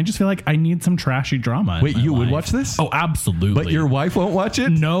me, and I just feel like I need some trashy drama. Wait, you would watch this? Oh, absolutely. But your wife won't watch it?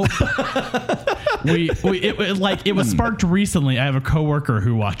 No. It was sparked recently. I have a coworker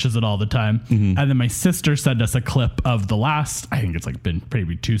who watches it all the time, and then my sister sent us a clip of the last. I think it's like been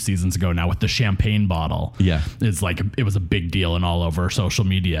maybe 2 seasons ago now with the champagne bottle. Yeah, it's like it was a big deal and all over social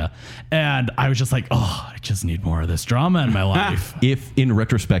media, and I was just like, oh, I just need more of this drama in my life. If in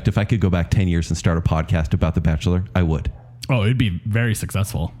retrospect, if I could go back 10 years and start a podcast about The Bachelor, I would. Oh, it'd be very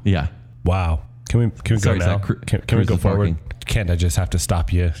successful. Yeah. Wow. Can we Sorry, go now? Zach, Can we go is forward? barking. Can't I just have to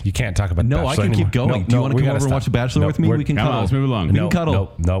stop you? You can't talk about No, I Bachelor can keep anymore. going. Do you want to we come gotta over and stop. watch The Bachelor No, with me? we're- We can Come on, cuddle. let's move along. We can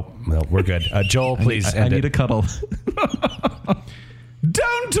cuddle. No, we're good. Joel, please I end need it. a cuddle.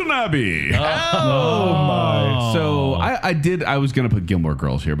 Downton Abbey. Oh my. So I was going to put Gilmore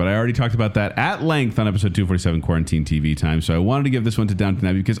Girls here, but I already talked about that at length on episode 247 Quarantine TV Time. So I wanted to give this one to Downton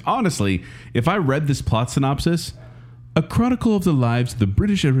Abbey because honestly, if I read this plot synopsis, a chronicle of the lives of the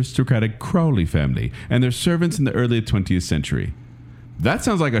British aristocratic Crowley family and their servants in the early 20th century. That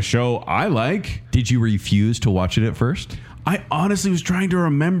sounds like a show I like. Did you refuse to watch it at first? I honestly was trying to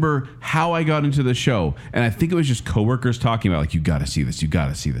remember how I got into the show. And I think it was just coworkers talking about, like, you got to see this. You got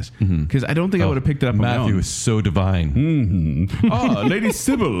to see this. Because I don't think I would have picked it up on my Matthew own. is so divine. Lady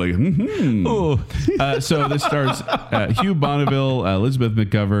Sybil. So this stars Hugh Bonneville, Elizabeth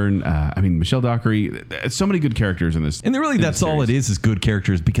McGovern, Michelle Dockery. So many good characters in this. And really, in that's this all it series. is good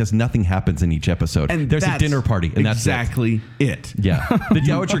characters because nothing happens in each episode. And there's a that's dinner party, and that's exactly it. Yeah. The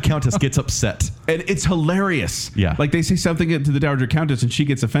Dowager Countess gets upset. And it's hilarious. Yeah. Like they say something to the Dowager Countess and she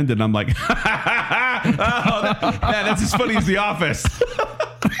gets offended. And I'm like, that's as funny as The Office.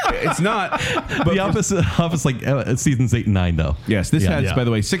 It's not. But The Office like seasons 8 and 9, though. Yes, this Yeah. has, by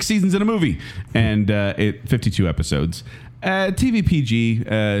the way, 6 seasons in a movie and 52 episodes. TV PG.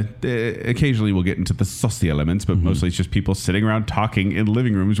 Occasionally we'll get into the saucy elements, but mostly it's just people sitting around talking in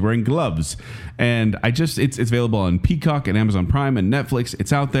living rooms wearing gloves. And it's available on Peacock and Amazon Prime and Netflix.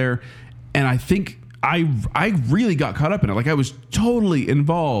 It's out there. And I think I really got caught up in it. Like I was totally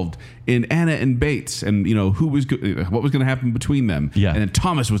involved in Anna and Bates and what was going to happen between them. Yeah. And then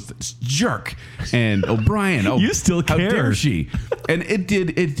Thomas was this jerk and O'Brien. Oh, You still how care. dare she? And it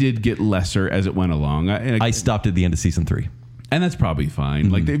did get lesser as it went along. I stopped at the end of season 3. and that's probably fine.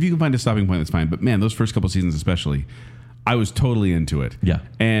 Like if you can find a stopping point, that's fine. But man, those first couple seasons especially, I was totally into it. Yeah.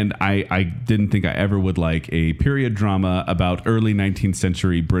 And I didn't think I ever would like a period drama about early 19th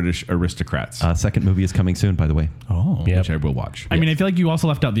century British aristocrats, Second movie is coming soon, by the way. Oh, Yep. which I will watch. I mean, I feel like you also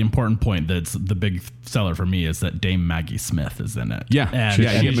left out the important point that's the big seller for me is that Dame Maggie Smith is in it. Yeah. and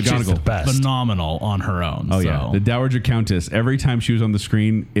Yeah, you get she's McGonagall. the best. phenomenal on her own. Oh, so. yeah. The Dowager Countess, every time she was on the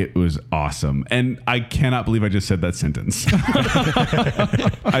screen, it was awesome. And I cannot believe I just said that sentence.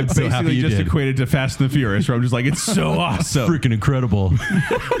 I So happy basically you just did. equated to Fast and the Furious, where I'm just like, it's so awesome. Freaking incredible.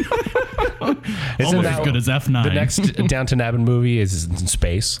 Almost as good as F9. The next Downton Abbey movie is in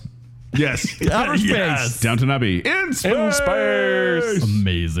space. Yes. Outer space. Yes. Downton Abbey. In space. In space.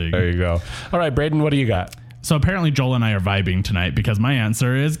 Amazing. There you go. All right, Braden, what do you got? So apparently Joel and I are vibing tonight because my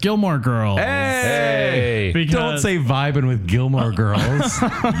answer is Gilmore Girls. Hey. Because, Don't say vibing with Gilmore Girls.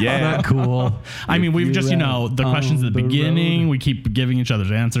 Yeah. Not cool. I mean, we've just, the questions at the the beginning, we keep giving each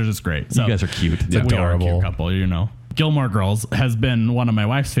other's answers. It's great. So You guys are cute. we are a cute adorable. couple, Gilmore Girls has been one of my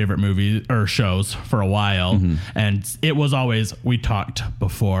wife's favorite movies or shows for a while. And it was always, we talked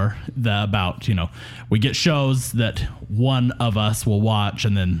before about, we get shows that one of us will watch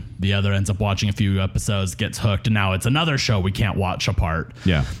and then the other ends up watching a few episodes, gets hooked. And now it's another show we can't watch apart.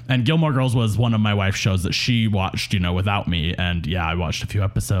 Yeah. And Gilmore Girls was one of my wife's shows that she watched, without me. And yeah, I watched a few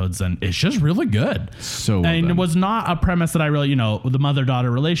episodes and it's just really good. So well And done. it was not a premise that I really, the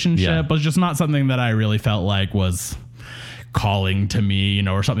mother-daughter relationship Yeah. was just not something that I really felt like was calling to me,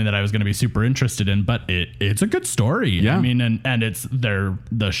 or something that I was going to be super interested in, but it's a good story. Yeah. I mean, and it's the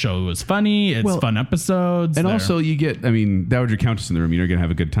show is funny. It's Well, fun episodes. And They're- also, you get, Dowager Countess in the room, you're going to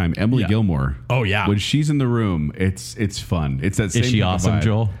have a good time. Emily Yeah. Gilmore. Oh, yeah. When she's in the room, it's fun. It's that same she type of awesome, vibe.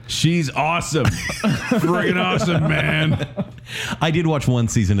 Joel? She's awesome. Friggin' awesome, man. I did watch one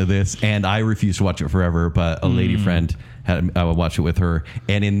season of this, and I refused to watch it forever, but a lady friend I would watch it with her,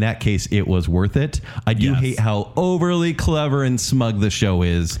 and in that case, it was worth it. I do Yes. hate how overly clever and smug the show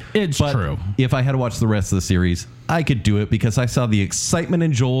is. It's but true. If I had to watch the rest of the series, I could do it because I saw the excitement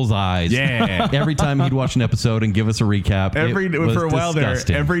in Joel's eyes. Yeah. Every time he'd watch an episode and give us a recap. It was For a while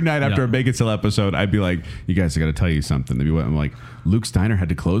disgusting. there, every night after Yeah. a Bacon Cell episode, I'd be like, you guys, I got to tell you something. I'm like, Luke Steiner had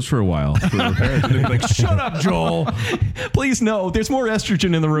to close for a while for repairs. And they'd be like, shut up, Joel. Please, no. There's more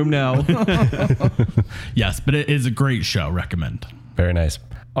estrogen in the room now. Yes, but it is a great show. Recommend. Very nice.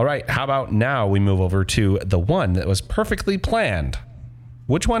 All right. How about now we move over to the one that was perfectly planned?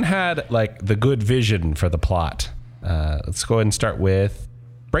 Which one had like the good vision for the plot? Let's go ahead and start with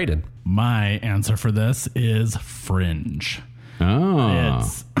Braden. My answer for this is Fringe. Oh.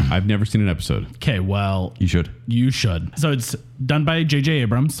 I've never seen an episode. Okay, well, You should. you should. So it's done by J.J.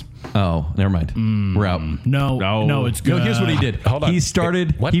 Abrams. Oh, never mind. We're out. No, it's good. No, here's what he did. Hold on. He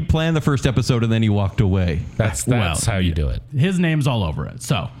started, What? he planned the first episode and then he walked away. That's Well, how you do it. His name's all over it.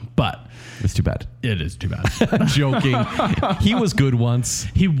 So, but It's too bad. it is too bad. I'm joking. He was good once.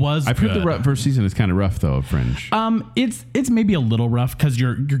 He was I've good. heard the first season is kind of rough, though, of Fringe. It's maybe a little rough because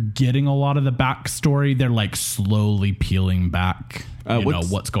you're getting a lot of the backstory. They're like slowly peeling back.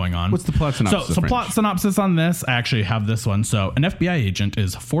 What's going on. what's the plot synopsis of So Fringe? plot synopsis on this. I actually have this one. So an FBI agent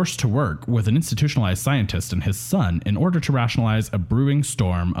is forced to work with an institutionalized scientist and his son in order to rationalize a brewing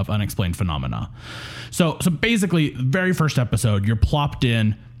storm of unexplained phenomena. So basically, very first episode, you're plopped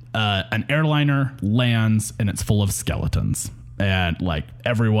in. An airliner lands and it's full of skeletons. And like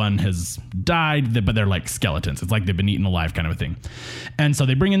everyone has died, but they're like skeletons. It's like they've been eaten alive kind of a thing. And so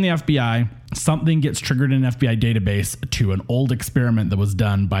they bring in the FBI. Something gets triggered in an FBI database to an old experiment that was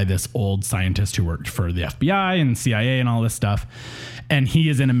done by this old scientist who worked for the FBI and CIA and all this stuff. And he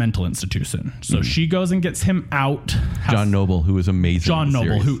is in a mental institution. So she goes and gets him out. John Noble, who is amazing. John in the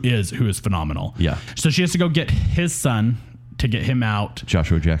Noble, series. who is phenomenal. Yeah. So she has to go get his son to get him out.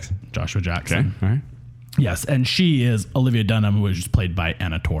 Joshua Jackson. Joshua Jackson. Okay, all right. Yes, and she is Olivia Dunham, who is played by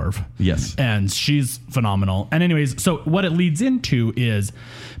Anna Torv. Yes. And she's phenomenal. And anyways, so what it leads into is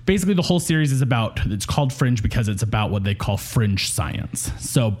basically the whole series is about, it's called Fringe because it's about what they call fringe science.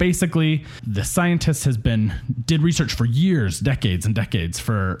 So basically, the scientist did research for years, decades and decades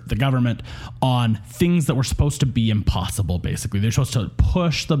for the government on things that were supposed to be impossible, basically. They're supposed to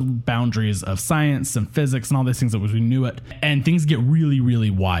push the boundaries of science and physics and all these things that we knew it. And things get really, really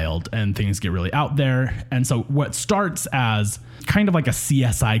wild and things get really out there. And so what starts as kind of like a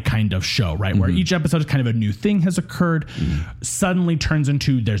CSI kind of show, right? Where each episode is kind of a new thing has occurred, suddenly turns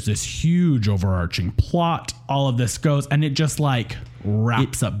into there's this huge overarching plot. All of this goes and it just like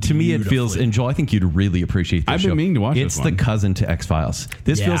wraps up. To me, it feels, beautifully. and Joel, I think you'd really appreciate this I've show. been meaning to watch It's this the one. cousin to X-Files.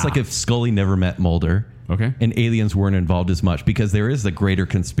 This Yeah. feels like if Scully never met Mulder. Okay. And aliens weren't involved as much because there is a greater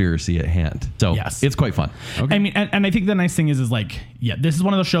conspiracy at hand. So Yes. it's quite fun. I mean, and I think the nice thing is like, yeah, this is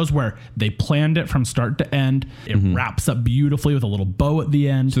one of those shows where they planned it from start to end. It wraps up beautifully with a little bow at the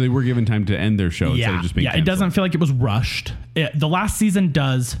end. So they were given time to end their show instead of just being it canceled. doesn't feel like it was rushed. The last season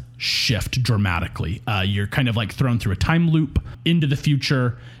does shift dramatically. You're kind of like thrown through a time loop into the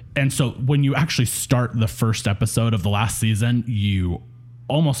future. And so when you actually start the first episode of the last season, you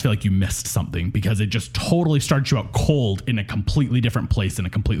almost feel like you missed something because it just totally starts you out cold in a completely different place in a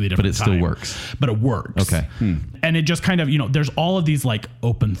completely different But it still time. works. But it works. Okay. And it just kind of, there's all of these like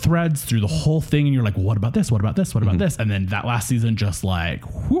open threads through the whole thing. And you're like, well, what about this? What about this? What about this? And then that last season just like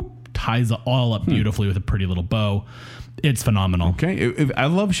ties it all up beautifully with a pretty little bow. It's phenomenal. Okay. I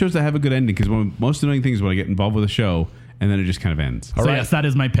love shows that have a good ending because most annoying thing is when I get involved with a show and then it just kind of ends. So right. yes, that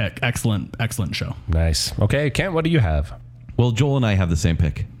is my pick. Excellent show. Nice. Okay, Kent, what do you have? Well, Joel and I have the same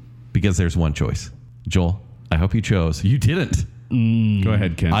pick because there's one choice. Joel, I hope you chose. You didn't. Go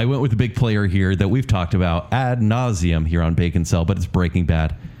ahead, Ken. I went with the big player here that we've talked about ad nauseum here on Bacon Cell, but it's Breaking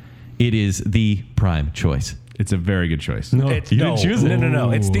Bad. It is the prime choice. It's a very good choice. No, You didn't choose it.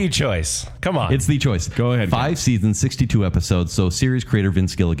 No. It's Ooh. the choice. Come on. It's the choice. Go ahead, 5 seasons, 62 episodes. So series creator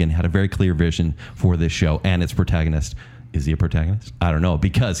Vince Gilligan had a very clear vision for this show and its protagonist. Is he a protagonist? I don't know,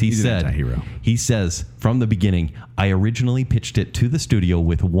 because He's an anti-hero. he says from the beginning, I originally pitched it to the studio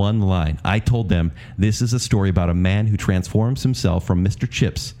with one line. I told them this is a story about a man who transforms himself from Mr.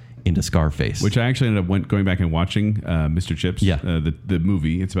 Chips into Scarface. Which I actually ended up going back and watching Mr. Chips, Yeah. the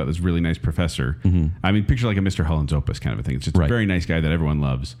movie. It's about this really nice professor. I mean, picture like a Mr. Holland's Opus kind of a thing. It's just Right. a very nice guy that everyone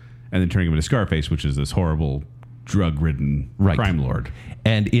loves. And then turning him into Scarface, which is this horrible, drug-ridden Right. crime lord.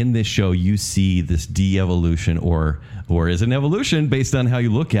 And in this show, you see this de-evolution, or is an evolution based on how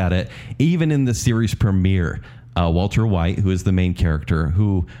you look at it. Even in the series premiere, Walter White, who is the main character,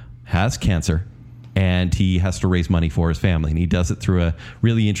 who has cancer, and he has to raise money for his family, and he does it through a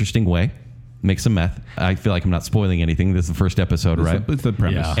really interesting way. Makes some meth. I feel like I'm not spoiling anything. This is the first episode, right? It's the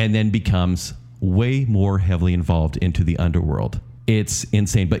premise. Yeah. And then becomes way more heavily involved into the underworld. It's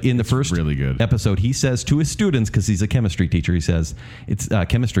insane. But in the first really good. episode, he says to his students, because he's a chemistry teacher, he says, it's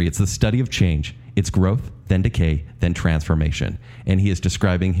chemistry. It's the study of change. It's growth, then decay, then transformation. And he is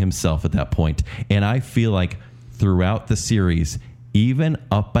describing himself at that point. And I feel like throughout the series, even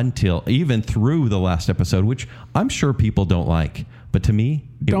through the last episode, which I'm sure people don't like. But to me,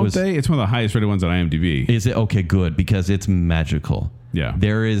 Don't they? It's one of the highest rated ones on IMDb. Is it? Okay, good, because it's magical. Yeah.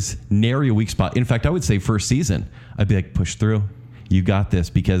 There is nary a weak spot. In fact, I would say first season, I'd be like, push through. You got this,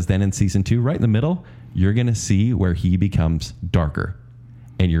 because then in season 2, right in the middle, you're going to see where he becomes darker,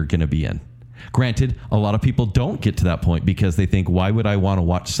 and you're going to be in. Granted, a lot of people don't get to that point because they think, why would I want to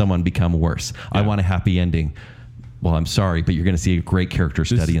watch someone become worse? I want a happy ending. Well, I'm sorry, but you're going to see a great character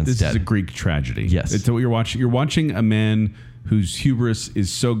study instead. This is a Greek tragedy. Yes. It's what you're watching. You're watching a man whose hubris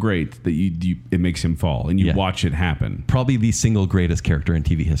is so great that it makes him fall, and you watch it happen. Probably the single greatest character in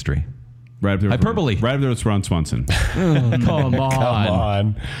TV history. Right up there. Hyperbole. Right up there with Ron Swanson. Come on. Come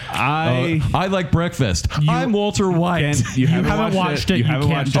on. I like breakfast. I'm Walter White. Ken, you haven't watched it. You haven't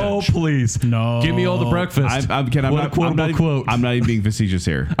watched it. Oh, please. No. Give me all the breakfast. Ken, I'm not even being facetious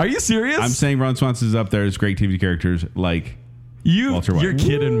here. Are you serious? I'm saying Ron Swanson's up there as great TV characters like Walter White. You're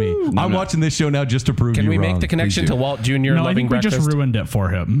kidding me. I'm watching this show now just to prove Can you we wrong. make the connection to Walt Jr. No, I loving think we breakfast? just ruined it for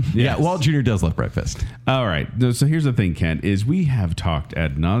him. Yeah, Walt Jr. does love breakfast. All right. So here's the thing, Ken, is we have talked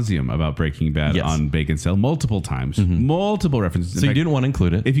ad nauseum about Breaking Bad on Bacon Cell multiple times, multiple references. So you didn't want to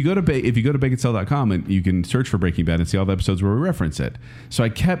include it. If you go to baconcell.com and you can search for Breaking Bad and see all the episodes where we reference it. So I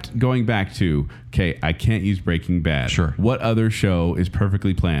kept going back to, okay, I can't use Breaking Bad. Sure. What other show is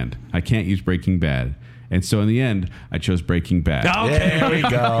perfectly planned? I can't use Breaking Bad. And so in the end, I chose Breaking Bad. There we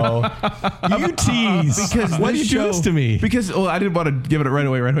go. You tease. Because why did you do this to me? Because I didn't want to give it right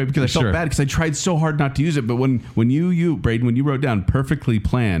away because I felt Sure. bad because I tried so hard not to use it. But when you Braden, when you wrote down perfectly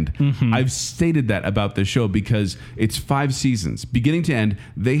planned, I've stated that about the show because it's 5 seasons, beginning to end.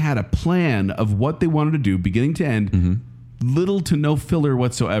 They had a plan of what they wanted to do, beginning to end. Little to no filler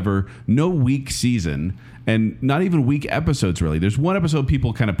whatsoever, no weak season, and not even weak episodes really. There's one episode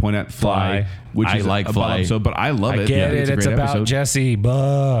people kind of point at, Fly, which I is like a Fly. episode, but I love I it. get it. a It's great about episode. Jesse.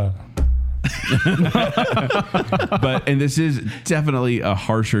 Buh. And this is definitely a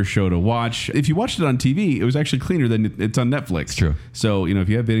harsher show to watch. If you watched it on TV, it was actually cleaner than it's on Netflix. True. So, if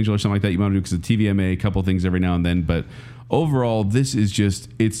you have Binge or something like that, you want to do because of TVMA, a couple things every now and then. But overall, this is just,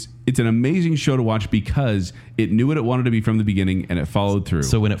 it's an amazing show to watch because it knew what it wanted to be from the beginning and it followed through.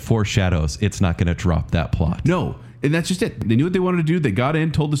 So when it foreshadows, it's not going to drop that plot. No. And that's just it. They knew what they wanted to do. They got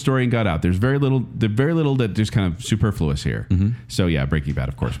in, told the story, and got out. There's very little that just kind of superfluous here. So yeah, Breaking Bad,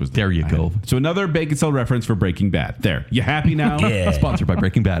 of course, was There you go. So another Bacon Cell reference for Breaking Bad. There, you happy now? Yeah. Sponsored by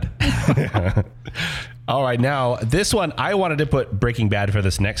Breaking Bad. All right, now this one, I wanted to put Breaking Bad for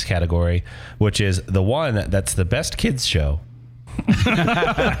this next category, which is the one that's the best kids show.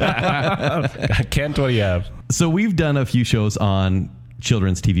 Kent, what do you have? So we've done a few shows on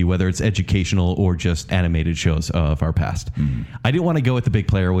children's TV, whether it's educational or just animated shows of our past. I didn't want to go with the big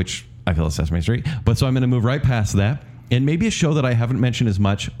player, which I feel is Sesame Street, but so I'm going to move right past that. And maybe a show that I haven't mentioned as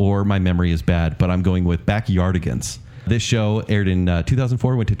much or my memory is bad, but I'm going with Backyardigans. This show aired in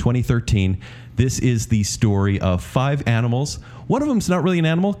 2004, went to 2013. This is the story of 5 animals. One of them's not really an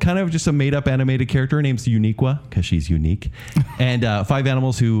animal, kind of just a made-up animated character. Her name's Uniqua, because she's unique. And 5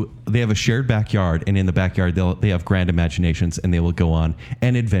 animals who, they have a shared backyard, and in the backyard, they have grand imaginations, and they will go on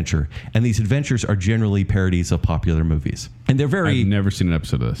an adventure. And these adventures are generally parodies of popular movies. And they're very... I've never seen an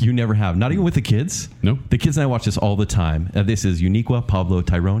episode of this. You never have. Not even with the kids? No. The kids and I watch this all the time. This is Uniqua, Pablo,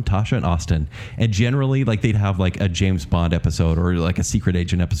 Tyrone, Tasha, and Austin. And generally, like, they'd have like a James Bond episode or like a secret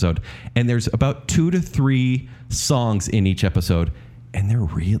agent episode. And there's about 2 to 3 songs in each episode. And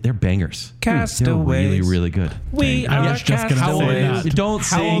they're bangers. Castaways. They're really, really good. We I are was just going to say castaways. that. Don't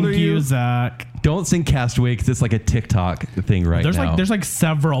Thank sing. you, Zach. Don't sing Castaway because it's like a TikTok thing right now. There's like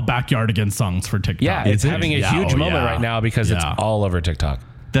several Backyardigans songs for TikTok. Yeah, it's Is it? having a Yeah, huge oh, moment yeah. right now because it's Yeah. all over TikTok.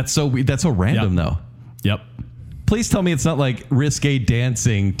 That's so random Yep. though. Yep. Please tell me it's not like risque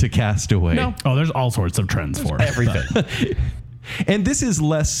dancing to Castaway. No. Oh, there's all sorts of trends for it. Everything. And this is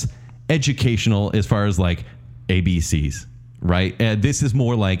less educational as far as like ABCs, right? This is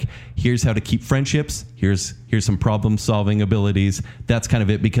more like, here's how to keep friendships. Here's some problem solving abilities. That's kind of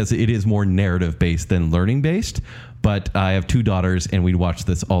it because it is more narrative based than learning based. But I have 2 daughters and we'd watch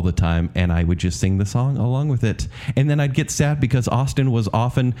this all the time and I would just sing the song along with it. And then I'd get sad because Austin was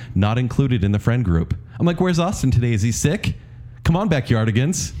often not included in the friend group. I'm like, where's Austin today? Is he sick? Come on,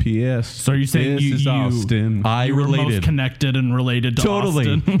 Backyardigans. P.S. So are you saying This is Austin. I you were most related. connected and related to Totally.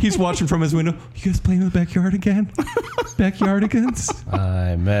 Austin? He's watching from his window. You guys playing with Backyard again? Backyardigans?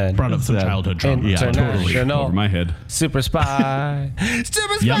 Amen. Brought up some childhood trauma. Yeah, totally. International Over my head. Super Spy.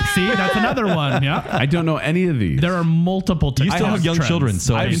 Super Spy. Yep. See, that's another one. Yeah. I don't know any of these. There are multiple. You still have young children,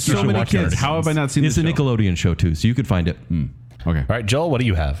 so I have you so should many watch kids. Backyardigans. How have I not seen It's this a show? Nickelodeon show too, so you could find it. Okay. All right, Joel, what do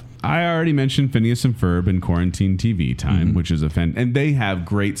you have? I already mentioned Phineas and Ferb and Quarantine TV Time, which is and they have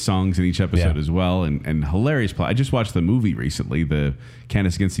great songs in each episode Yeah. as well, and hilarious plot. I just watched the movie recently, the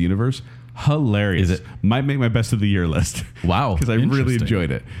Candace Against the Universe. Hilarious. Is it? Might make my best of the year list. Wow. Because I really Interesting.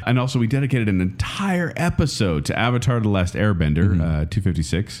 enjoyed it. And also, we dedicated an entire episode to Avatar The Last Airbender,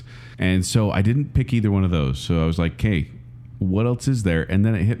 256. And so I didn't pick either one of those. So I was like, hey, what else is there? And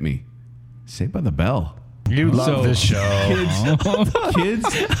then it hit me. Saved by the Bell. You love this show. Kids.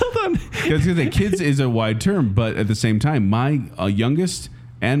 Hold on. I was gonna say kids is a wide term, but at the same time, my youngest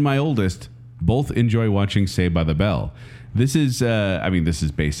and my oldest both enjoy watching Saved by the Bell. This is, this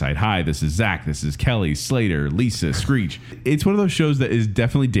is Bayside High. This is Zach. This is Kelly, Slater, Lisa, Screech. It's one of those shows that is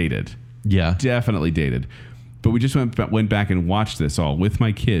definitely dated. Yeah. Definitely dated. But we just went back and watched this all with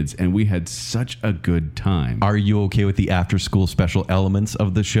my kids, and we had such a good time. Are you okay with the after-school special elements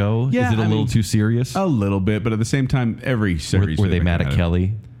of the show? Yeah, Is it a I little mean, too serious? A little bit, but at the same time, every Were, series. were they that mad come at out-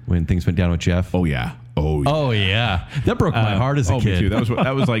 Kelly when things went down with Jeff? Oh, yeah. Oh, yeah. Oh, yeah. That broke my heart as a Me kid. too.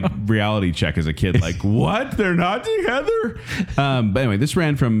 That was like reality check as a kid. Like, what? They're not together? But anyway, this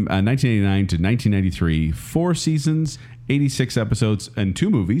ran from 1989 to 1993, 4 seasons, 86 episodes, and 2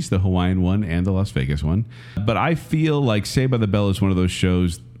 movies, the Hawaiian one and the Las Vegas one. But I feel like Saved by the Bell is one of those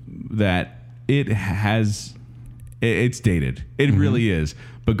shows that it's dated. It really is.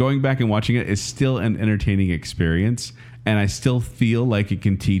 But going back and watching it is still an entertaining experience. And I still feel like it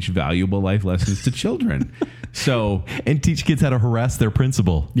can teach valuable life lessons to children. So And teach kids how to harass their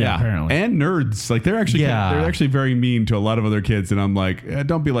principal. Yeah, apparently. and nerds, like they're actually Yeah. they're actually very mean to a lot of other kids, and I'm like,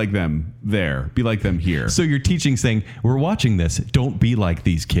 don't be like them there, be like them here. So you're teaching, saying, we're watching this. Don't be like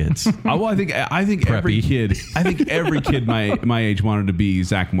these kids. Well, I think every Preppy. kid my age wanted to be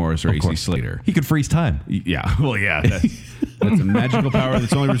Zach Morris or AC course. Slater. He could freeze time. Yeah, well, yeah, that's a magical power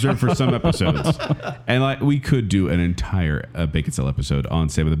that's only reserved for some episodes. And like we could do an entire Bacon Cell episode on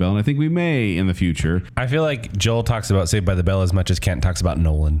Saved by the Bell, and I think we may in the future. I feel like Joel talks about Saved by the Bell as much as Kent talks about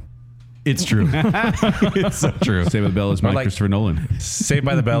Nolan. It's true. It's so true. Saved by the Bell is my like- Christopher Nolan. Saved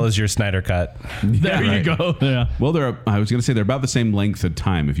by the Bell is your Snyder cut. There you go. Yeah. Well, I was going to say they're about the same length of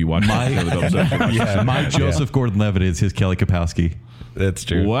time if you watch Saved by the Bell. Yeah. My Joseph Gordon-Levitt is his Kelly Kapowski. That's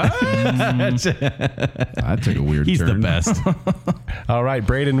true. What? That took a weird He's turn. the best. All right,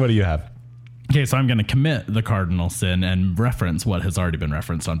 Braden, what do you have? Okay, so I'm going to commit the cardinal sin and reference what has already been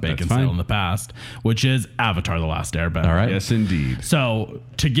referenced on Bacon That's fine. Sale in the past, which is Avatar: The Last Airbender. All right. Yes, indeed. So,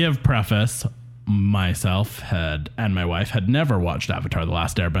 to give preface, myself and my wife had never watched Avatar: The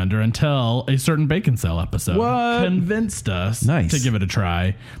Last Airbender until a certain Bacon Cell episode What? convinced us Nice. to give it a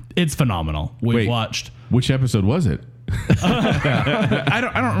try. It's phenomenal. We've Wait. watched. Which episode was it? I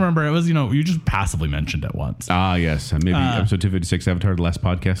don't remember. It was, you just passively mentioned it once. Ah, yes. Maybe episode 256, Avatar, The Last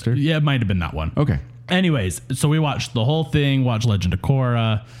Podcaster. Yeah, it might have been that one. Okay. Anyways, so we watched the whole thing, watched Legend of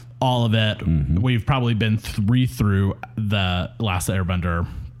Korra, all of it. We've probably been through the Last Airbender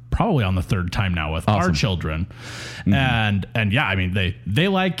probably on the 3rd time now with our children. And yeah, I mean, they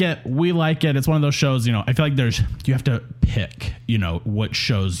like it. We like it. It's one of those shows, I feel like you have to pick, what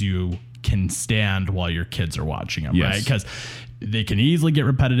shows you can stand while your kids are watching them, Yes. right? Because they can easily get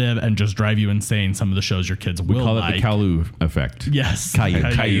repetitive and just drive you insane. Some of the shows your kids will Call like. it the Kalu effect. Yes.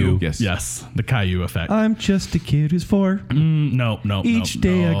 Caillou. Yes. Yes. The Caillou effect. I'm just a kid who's 4. No. Each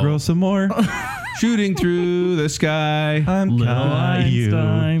day I grow some more. Shooting through the sky. I'm Little Caillou.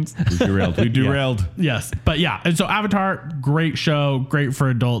 Einsteins. We derailed. Yes. But yeah. And so Avatar, great show, great for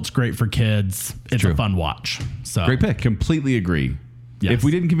adults, great for kids. It's True. a fun watch. So Great pick. Completely agree. Yes. If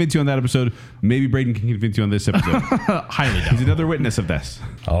we didn't convince you on that episode, maybe Braden can convince you on this episode. highly He's doubt. another witness of this.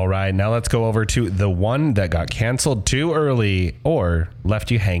 All right, now let's go over to the one that got canceled too early or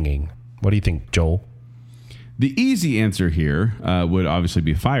left you hanging. What do you think, Joel? The easy answer here would obviously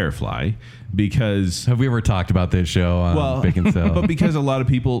be Firefly, because Have we ever talked about this show on Bacon Cell? but because a lot of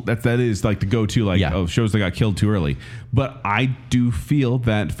people that is like the go-to, like Yeah. shows that got killed too early. But I do feel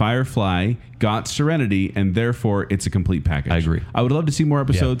that Firefly got Serenity, and therefore it's a complete package. I agree. I would love to see more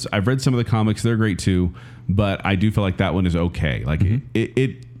episodes. I've read some of the comics; they're great too. But I do feel like that one is okay. Like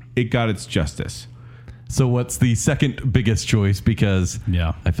it got its justice. So what's the second biggest choice? Because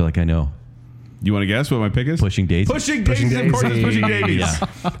Yeah. I feel like I know. You want to guess what my pick is? Pushing Daisies. Pushing Daisies, of course, it's Pushing Daisies.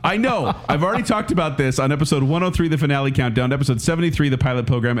 I know. I've already talked about this on episode 103, the finale countdown, episode 73, the pilot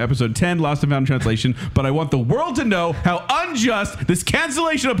program, episode 10, Lost and Found in Translation. But I want the world to know how unjust this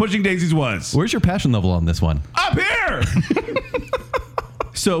cancellation of Pushing Daisies was. Where's your passion level on this one? Up here!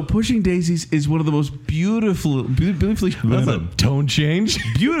 So Pushing Daisies is one of the most beautifully Tone change.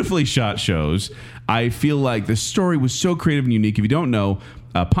 beautifully shot shows. I feel like the story was so creative and unique. If you don't know,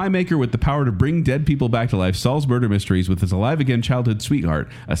 A pie maker with the power to bring dead people back to life solves murder mysteries with his alive-again childhood sweetheart,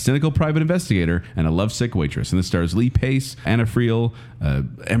 a cynical private investigator, and a lovesick waitress. And this stars Lee Pace, Anna Friel,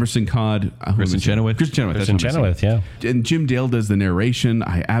 Emerson Codd, Kristen Chenoweth. that's what I'm saying. Chenoweth, yeah. And Jim Dale does the narration.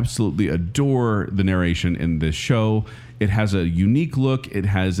 I absolutely adore the narration in this show. It has a unique look. It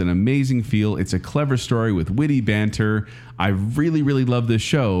has an amazing feel. It's a clever story with witty banter. I really, really love this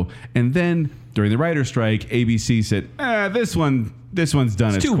show. And then during the writer's strike, ABC said, this one's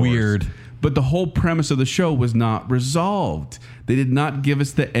done. It's too weird. But the whole premise of the show was not resolved. They did not give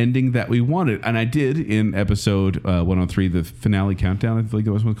us the ending that we wanted. And I did in episode 103, the finale countdown, I think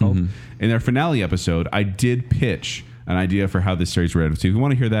that was what it's called. In our finale episode, I did pitch an idea for how this series would end. So if you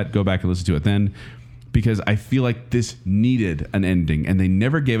want to hear that, go back and listen to it then. Because I feel like this needed an ending, and they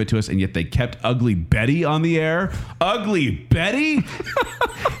never gave it to us, and yet they kept Ugly Betty on the air. Ugly Betty?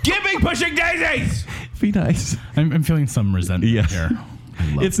 Give me Pushing Daisies! Be nice. I'm feeling some resentment Yeah. here.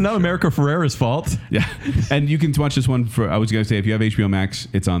 It's not America Ferrera's fault. Yeah. And you can watch this one for, I was going to say, if you have HBO Max,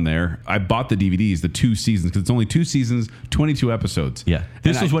 it's on there. I bought the DVDs, the 2 seasons, because it's only 2 seasons, 22 episodes. Yeah.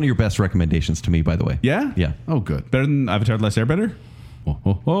 This was one of your best recommendations to me, by the way. Yeah? Yeah. Oh, good. Better than Avatar: The Last Airbender?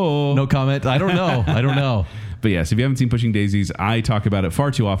 Oh. No comment. I don't know. But yes, if you haven't seen Pushing Daisies, I talk about it far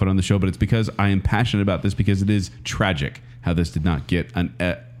too often on the show, but it's because I am passionate about this because it is tragic how this did not get an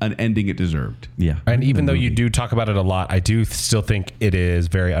ending it deserved. Yeah. And even though you do talk about it a lot, I do still think it is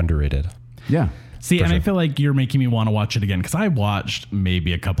very underrated. Yeah. See, and I feel like you're making me want to watch it again because I watched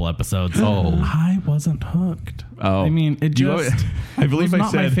maybe a couple episodes. Oh. I wasn't hooked. Oh. I mean, it You know, just I believe was I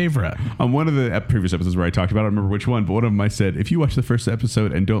not my said- favorite. On one of the previous episodes where I talked about it, I don't remember which one, but one of them I said, if you watch the first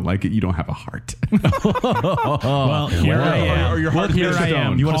episode and don't like it, you don't have a heart. Well, here I am. Or your heart here is I am.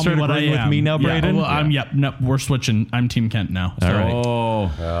 stone. You wanna Call start me what agreeing I with am. me now, Brayden? Yeah, well, no, we're switching. I'm Team Kent now. All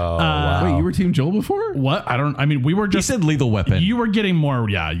right. Wait, you were Team Joel before? What? I mean, we were He just. said Lethal Weapon. You were getting more.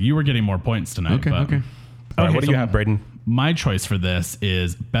 Yeah, you were getting more points tonight. Okay, but- okay. All right, what do so you have, Braden? My choice for this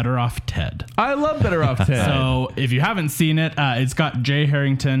is Better Off Ted. I love Better Off Ted. So if you haven't seen it, it's got Jay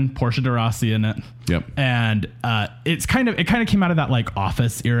Harrington, Portia de Rossi in it. Yep. And it kind of came out of that like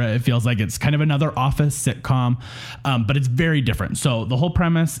Office era. It feels like it's kind of another Office sitcom, but it's very different. So the whole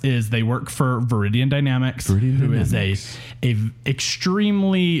premise is they work for Viridian Dynamics, who is a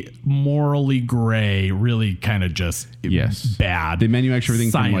extremely morally gray, really kind of just Yes. bad. They manufacture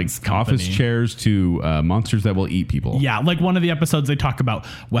everything from like science company. office chairs to monsters that will eat people. Yeah, like one of the episodes they talk about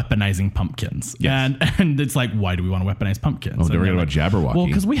weaponizing pumpkins. Yes. And it's like, why do we want to weaponize pumpkins? Oh, they And were they're about Jabberwocky. Well,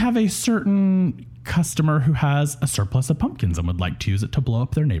 because we have a certain customer who has a surplus of pumpkins and would like to use it to blow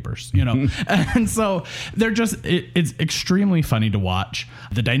up their neighbors, you know? And so they're just, it's extremely funny to watch.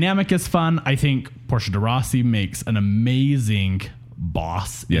 The dynamic is fun. I think Portia de Rossi makes an amazing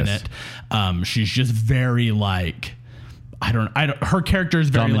boss in Yes. it. She's just very like, I don't, her character is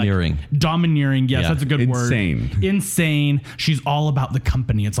very Domineering. like domineering. Yes, Yeah. that's a good Insane. word. Insane. She's all about the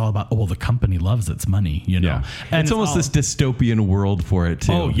company. It's all about, oh, well, the company loves its money, you know? Yeah. And it's almost all- this dystopian world for it,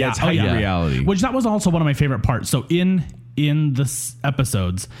 too. Oh, yeah. It's heightened reality. Which that was also one of my favorite parts. So in the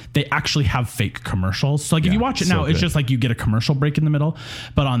episodes, they actually have fake commercials. So like if you watch it so now, it's good. just like you get a commercial break in the middle.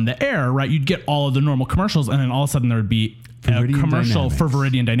 But on the air, right, you'd get all of the normal commercials, and then all of a sudden there would be a Viridian commercial Dynamics. for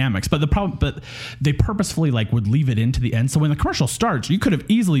Viridian Dynamics. But they purposefully like would leave it into the end. So when the commercial starts, you could have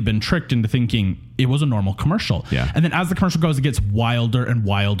easily been tricked into thinking it was a normal commercial. Yeah. And then as the commercial goes, it gets wilder and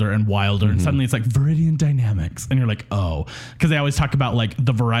wilder and wilder. And suddenly it's like Viridian Dynamics. And you're like, oh, because they always talk about like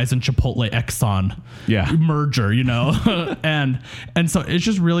the Verizon Chipotle Exxon merger, you know? and so it's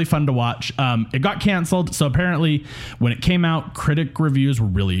just really fun to watch. It got canceled. So apparently when it came out, critic reviews were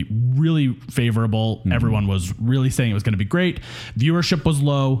really, really favorable. Everyone was really saying it was going to be great. Viewership was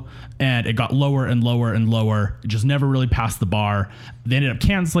low, and it got lower and lower and lower. It just never really passed the bar. They ended up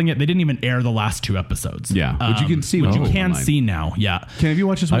canceling it. They didn't even air the last 2 episodes. Yeah, which you can see Which when you you go can online. see now. Yeah. Ken, have you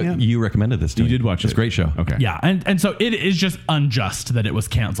watched this one yet? You recommended this to me. You did watch It's it. a great show. Okay. Yeah, and so it is just unjust that it was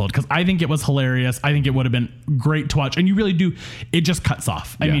canceled because I think it was hilarious. I think it would have been great to watch, and you really do. It just cuts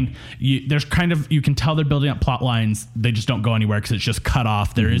off. I Yeah. mean, there's kind of, you can tell they're building up plot lines. They just don't go anywhere because it's just cut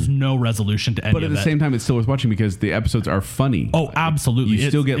off. There is no resolution to any But of at the it. same time, it's still worth watching because the episodes are funny. Oh, absolutely. You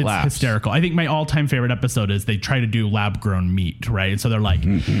still get it's laughs. hysterical. I think my all-time favorite episode is they try to do lab-grown meat, right? So they're like,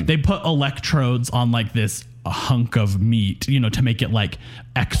 they put electrodes on like this hunk of meat, you know, to make it like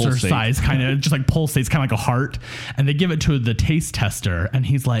exercise kind of just like pulsates, kind of like a heart. And they give it to the taste tester and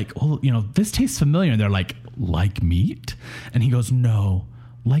he's like, well, you know, this tastes familiar. And they're like meat? And he goes, no,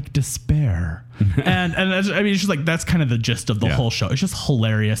 like despair. and that's, I mean, it's just like, that's kind of the gist of the Yeah. whole show. It's just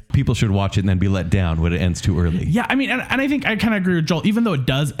hilarious. people should watch it and then be let down when it ends too early. Yeah, I mean, and I think I kind of agree with Joel. Even though it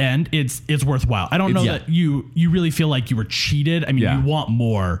does end, it's worthwhile. I don't know that you really feel like you were cheated. I mean, you want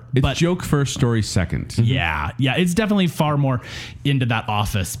more. It's but joke first, story second. Yeah, it's definitely far more into that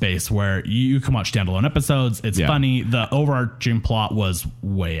Office space where you can watch standalone episodes. It's funny. The overarching plot was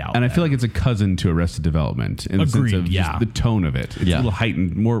way out. And I feel like it's a cousin to Arrested Development in the sense of just the tone of it. It's a little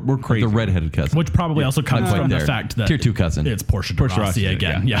heightened, more crazy. The redheaded cousin. Which probably also comes from the fact that Tier 2 cousin. It's Portia de Rossi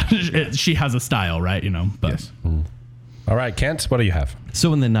again. Yeah. She has a style, right? But yes. All right, Kent, what do you have?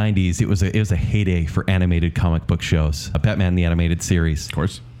 So in the 90s, it was a heyday for animated comic book shows. Batman the Animated Series. Of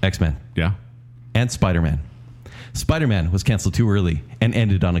course. X-Men. Yeah. And Spider-Man. Spider-Man was canceled too early and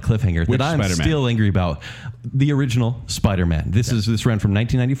ended on a cliffhanger Which that I'm Spider-Man? still angry about. The original Spider-Man. This ran from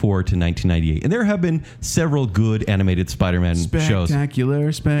 1994 to 1998. And there have been several good animated Spider-Man shows. Spectacular.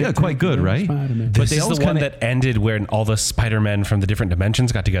 Yeah, quite good, right? Spider-Man. This is the one that ended when all the Spider-Men from the different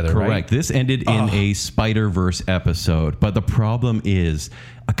dimensions got together, right? Correct. This ended in a Spider-Verse episode. But the problem is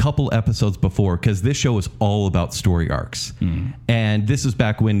a couple episodes before, because this show was all about story arcs. And this is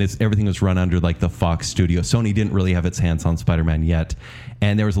back when everything was run under like the Fox studio. Sony didn't really have its hands on Spider-Man yet.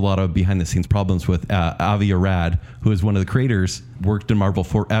 And there was a lot of behind-the-scenes problems with Avi Arad, who is one of the creators, worked in Marvel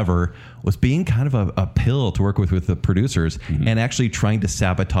forever, was being kind of a pill to work with the producers and actually trying to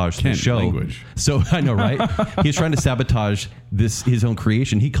sabotage the show. Language. So I know, right? He's trying to sabotage his own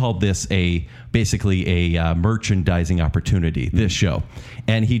creation. He called this basically a merchandising opportunity, this show.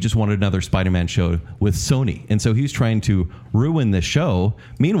 And he just wanted another Spider-Man show with Sony. And so he's trying to ruin the show.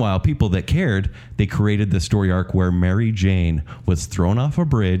 Meanwhile, people that cared, they created the story arc where Mary Jane was thrown off a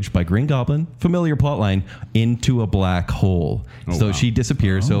bridge by Green Goblin, familiar plotline, into a black hole. She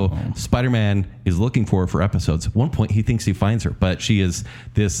disappears. So Spider-Man is looking for her for episodes. At one point, he thinks he finds her, but she is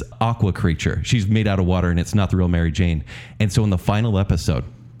this aqua creature. She's made out of water, and it's not the real Mary Jane. And so in the final episode,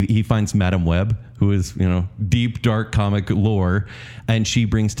 he finds Madam Web, who is, deep, dark comic lore, and she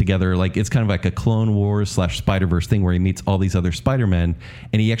brings together, it's kind of like a Clone Wars / Spider-Verse thing where he meets all these other Spider-Men,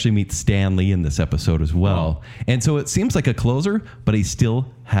 and he actually meets Stan Lee in this episode as well. And so it seems like a closer, but he still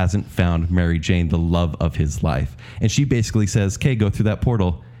hasn't found Mary Jane, the love of his life. And she basically says, "Okay, go through that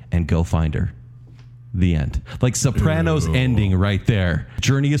portal and go find her." The end. Like Sopranos ending right there.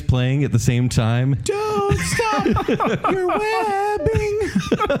 Journey is playing at the same time. Don't stop your webbing.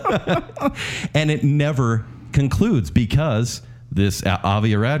 And it never concludes because this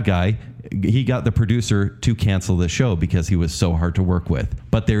Avi Arad guy, he got the producer to cancel the show because he was so hard to work with.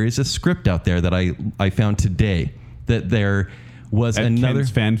 But there is a script out there that I found today that there was at another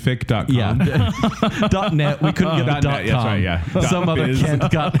KentsFanfic.com. Yeah. .net. We couldn't get the .net, .com. that's right, yeah. Some other .biz. Kent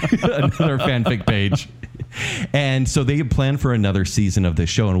got another fanfic page. And so they had planned for another season of this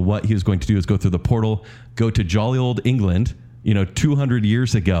show. And what he was going to do is go through the portal, go to jolly old England, 200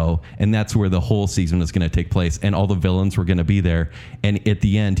 years ago. And that's where the whole season was going to take place. And all the villains were going to be there. And at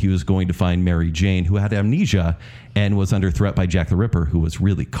the end, he was going to find Mary Jane, who had amnesia and was under threat by Jack the Ripper, who was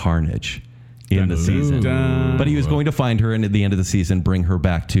really Carnage in the season. But he was going to find her and at the end of the season bring her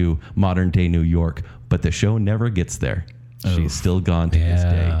back to modern day New York. But the show never gets there. She's still gone to this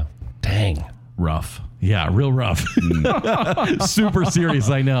day. Dang. rough. Yeah, real rough. Super serious,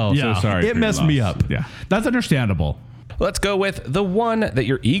 I know. Yeah. So sorry. It messed me up. Yeah. That's understandable. Let's go with the one that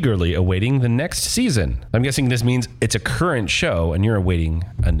you're eagerly awaiting the next season. I'm guessing this means it's a current show and you're awaiting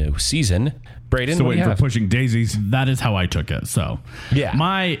a new season. Braden, So what do you waiting for have? Pushing Daisies. That is how I took it. So, Yeah.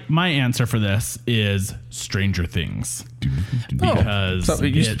 my answer for this is Stranger Things because So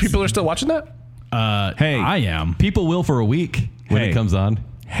people are still watching that? Hey, I am. People will for a week when Hey. it comes on.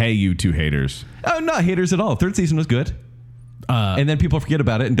 hey, you two haters. Oh, not haters at all. Third season was good. And then people forget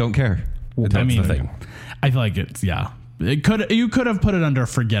about it and don't care. That's I mean, the thing. I feel like it's you could have put it under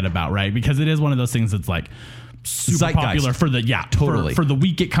forget about, right? Because it is one of those things that's like super Zeitgeist. popular for the Totally. for the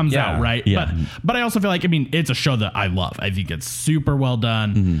week it comes Yeah. out, right? Yeah. But I also feel like it's a show that I love. I think it's super well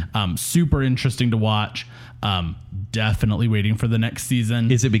done, super interesting to watch. Definitely waiting for the next season.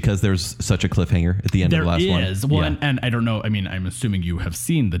 Is it because there's such a cliffhanger at the end of There the last one? is. Well, Yeah. and I don't know. I mean, I'm assuming you have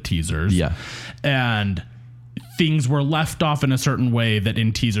seen the teasers. Yeah. And things were left off in a certain way that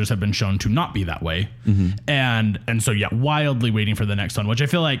in teasers have been shown to not be that way. And so, yeah, wildly waiting for the next one, which I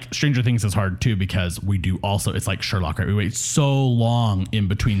feel like Stranger Things is hard too, because we do also, it's like Sherlock, right? We wait so long in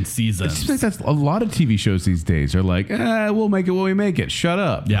between It seasons. seems like that's a lot of TV shows these days are like, we'll make it when we make it. Shut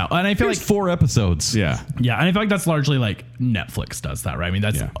up. Yeah. And I feel There's like 4 episodes. Yeah. Yeah, and I feel like that's largely like Netflix does that, right? I mean,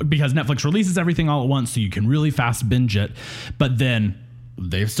 that's Yeah. because Netflix releases everything all at once, so you can really fast binge it. But then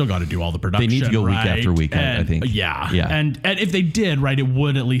they've still got to do all the production. They need to go week right? after week, I think. Yeah. Yeah. And if they did, right, it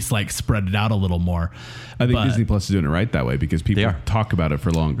would at least like spread it out a little more. I think But Disney Plus is doing it right that way because people They are. talk about it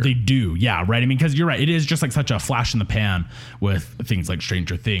for longer. They do, yeah, right. I mean, because you're right, it is just like such a flash in the pan with things like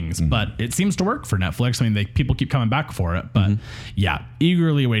Stranger Things, but it seems to work for Netflix. I mean, people keep coming back for it, but yeah,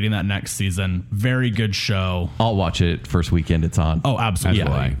 eagerly awaiting that next season. Very good show. I'll watch it first weekend it's on. Oh, absolutely, As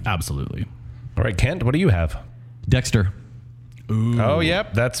will I. absolutely. All right, Kent, what do you have? Dexter. Oh,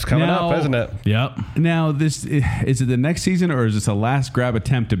 yep, that's coming Now- up, isn't it? Yep. Now, is it the next season or is this a last grab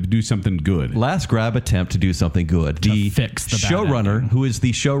attempt to do something good? Last grab attempt to do something good. The fix the bad showrunner, ending. who is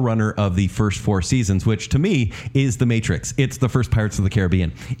the showrunner of the first 4 seasons, which to me is The Matrix. It's the first Pirates of the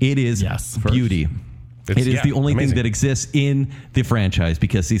Caribbean. It is Yes. beauty. It is yeah, the only amazing. thing that exists in the franchise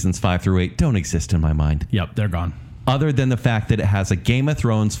because seasons 5 through 8 don't exist in my mind. Yep, they're gone. Other than the fact that it has a Game of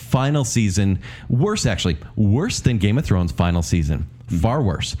Thrones final season, worse than Game of Thrones final season, far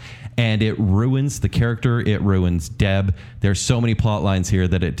worse. And it ruins the character, it ruins Deb. There's so many plot lines here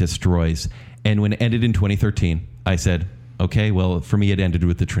that it destroys. And when it ended in 2013, I said, okay, well, for me, it ended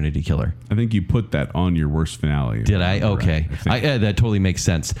with the Trinity Killer. I think you put that on your worst finale. Did I? Okay. Right, I think. That totally makes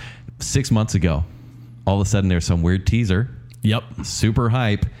sense. 6 months ago, all of a sudden there's some weird teaser, Yep. super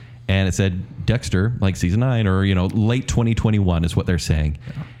hype, and it said Dexter, like season 9 or, late 2021 is what they're saying.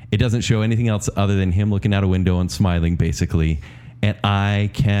 Yeah. It doesn't show anything else other than him looking out a window and smiling, basically. And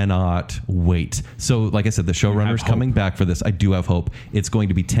I cannot wait. So, like I said, the showrunner's coming back for this. I do have hope. It's going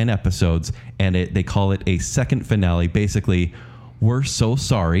to be 10 episodes, and they call it a second finale. Basically, we're so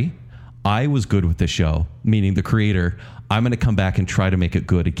sorry. I was good with the show, meaning the creator. I'm going to come back and try to make it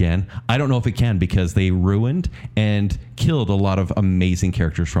good again. I don't know if it can because they ruined and killed a lot of amazing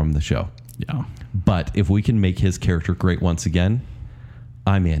characters from the show. Yeah. But if we can make his character great once again,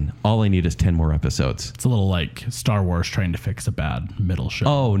 I'm in. All I need is 10 more episodes. It's a little like Star Wars trying to fix a bad middle show.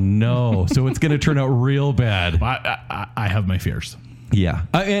 Oh, no. So it's going to turn out real bad. I have my fears. Yeah.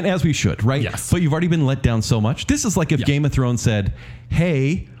 And as we should, right? Yes. But you've already been let down so much. This is like if Game of Thrones said,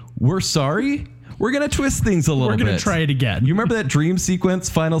 hey, we're sorry. We're going to twist things a little bit. We're going to try it again. You remember that dream sequence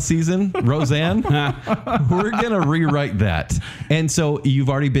final season, Roseanne? We're going to rewrite that. And so you've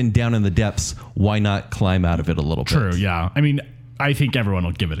already been down in the depths. Why not climb out of it a little bit? True, yeah. I mean, I think everyone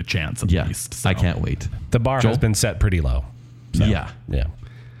will give it a chance at least. So. I can't wait. The bar has been set pretty low. So, Yeah. Yeah.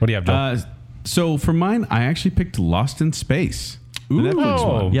 What do you have, Joel? So for mine, I actually picked Lost in Space. The Netflix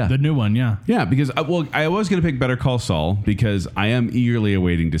one. Yeah. The new one, yeah. Yeah, because I was going to pick Better Call Saul because I am eagerly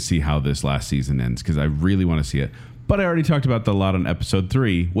awaiting to see how this last season ends because I really want to see it. But I already talked about the lot on episode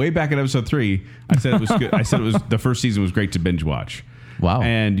 3. Way back in episode 3, I said it was good. I said it was the first season was great to binge watch. Wow.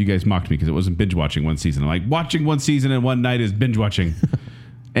 And you guys mocked me because it wasn't binge watching one season. I'm like, watching one season in one night is binge watching.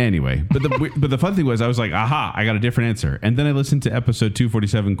 Anyway, but the fun thing was I was like, aha, I got a different answer. And then I listened to episode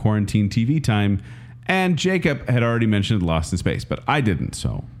 247 Quarantine TV Time, and Jacob had already mentioned Lost in Space, but I didn't,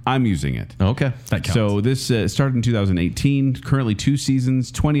 so I'm using it. Okay. That counts. So this started in 2018, currently 2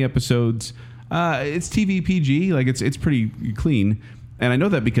 seasons, 20 episodes. It's TV PG, like it's pretty clean. And I know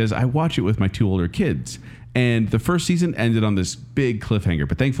that because I watch it with my 2 older kids. And the first season ended on this big cliffhanger,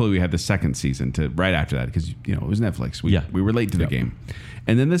 but thankfully we had the second season to right after that because it was Netflix. We were late to the game.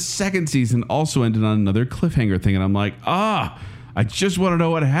 And then the second season also ended on another cliffhanger thing, and I'm like, I just want to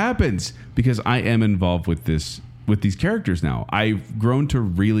know what happens because I am involved with these characters now. I've grown to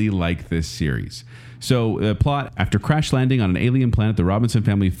really like this series. So the plot: after crash landing on an alien planet, the Robinson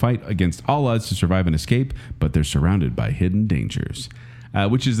family fight against all odds to survive and escape, but they're surrounded by hidden dangers.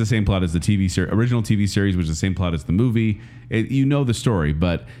 Which is the same plot as the original TV series, which is the same plot as the movie. You know the story,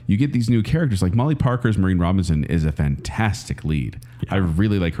 but you get these new characters. Like Molly Parker's Maureen Robinson is a fantastic lead. Yeah. I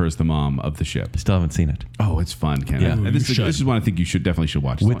really like her as the mom of the ship. Still haven't seen it. Oh, it's fun, Ken. Yeah. And this is one I think you definitely should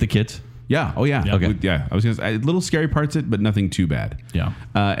watch. With the kids? Yeah. Oh, yeah. Okay. I was going to say, little scary parts, but nothing too bad. Yeah.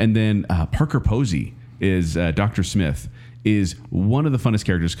 And then Parker Posey is Dr. Smith, is one of the funnest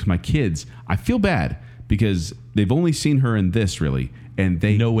characters because my kids, I feel bad because they've only seen her in this really. And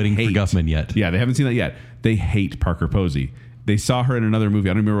they No Waiting for hate, Guffman yet. Yeah, they haven't seen that yet. They hate Parker Posey. They saw her in another movie.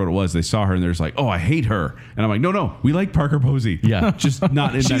 I don't remember what it was. They saw her and they're just like, oh, I hate her. And I'm like, no, we like Parker Posey. Yeah. Just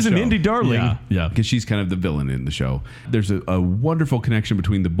not in that She's an show. indie darling. Yeah. Because she's kind of the villain in the show. There's a wonderful connection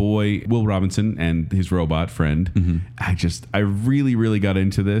between the boy, Will Robinson, and his robot friend. Mm-hmm. I really, really got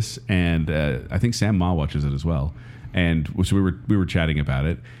into this. And I think Sam Ma watches it as well. And so we were chatting about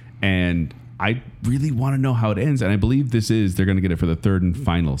it. And I really want to know how it ends, and I believe they're going to get it for the 3rd and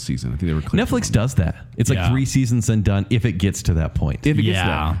final season. I think they were Netflix does that. It's like 3 seasons and done if it gets to that point. If it gets to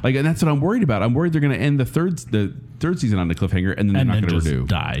that. And that's what I'm worried about. I'm worried they're going to end the third season on the cliffhanger, and then they're not going to redo.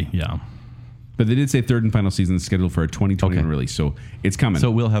 Die. Yeah. But they did say third and final season is scheduled for a 2021 Okay. release, so it's coming.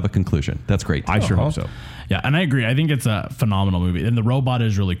 So we'll have a conclusion. That's great. I sure hope so. Yeah, and I agree. I think it's a phenomenal movie, and the robot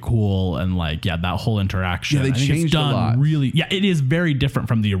is really cool, and like, that whole interaction. Yeah, they I think changed it's done a lot. really. Yeah, it is very different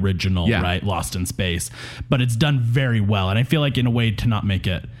from the original, Yeah. right? Lost in Space, but it's done very well, and I feel like in a way to not make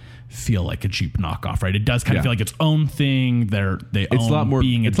it feel like a cheap knockoff, right? It does kind Yeah. of feel like its own thing. It's It's a lot more.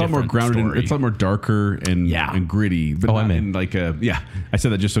 being It's a lot more grounded. Story. It's a lot more darker and gritty. But I'm not in. like a I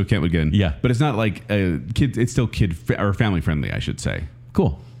said that just so Kent would get in. Yeah. but it's not like a kid. It's still or family friendly, I should say.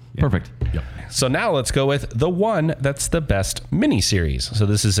 Cool. Perfect. Yep. So now let's go with the one that's the best miniseries. So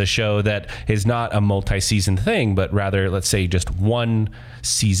this is a show that is not a multi-season thing, but rather, let's say, just one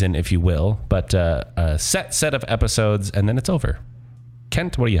season, if you will, but a set of episodes, and then it's over.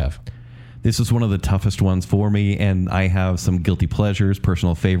 Kent, what do you have? This was one of the toughest ones for me, and I have some guilty pleasures,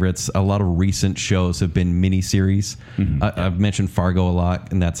 personal favorites. A lot of recent shows have been miniseries. I've mentioned Fargo a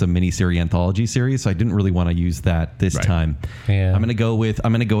lot, and that's a miniseries anthology series. So I didn't really want to use that this time. Yeah. I'm gonna go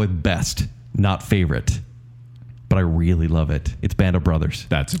with best, not favorite, but I really love it. It's Band of Brothers.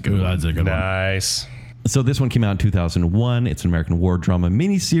 That's a good. Ooh, one. that's a good one. Nice. So this one came out in 2001. It's an American war drama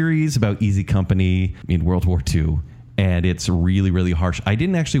miniseries about Easy Company in World War II. And it's really, really harsh. I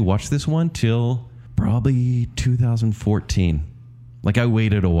didn't actually watch this one till probably 2014. Like, I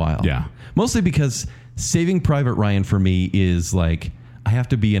waited a while. Yeah. Mostly because Saving Private Ryan for me is like, I have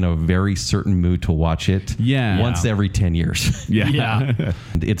to be in a very certain mood to watch it. Yeah. Once every 10 years. Yeah, Yeah.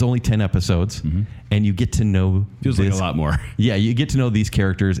 It's only 10 episodes. And you get to know feels like a lot more. Yeah, you get to know these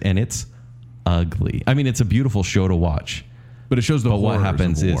characters, and it's ugly. I mean, it's a beautiful show to watch. But it shows the. But what horrors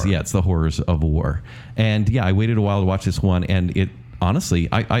happens of is, war. it's the horrors of war. And yeah, I waited a while to watch this one, and it honestly,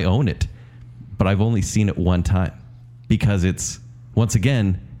 I own it, but I've only seen it one time because it's, once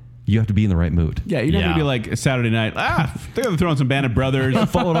again, you have to be in the right mood. Yeah, you're not gonna Yeah. be like a Saturday night. They're gonna throw on some Band of Brothers.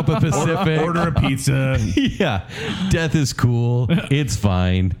 Followed up with Pacific. Order a pizza. Yeah, death is cool. It's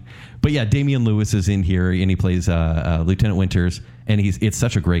fine. But yeah, Damian Lewis is in here, and he plays Lieutenant Winters, and it's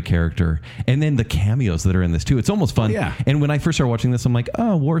such a great character. And then the cameos that are in this too, it's almost fun. Yeah. And when I first started watching this, I'm like,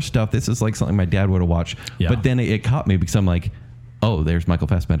 oh, war stuff. This is like something my dad would have watched. Yeah. But then it caught me because I'm like, oh, there's Michael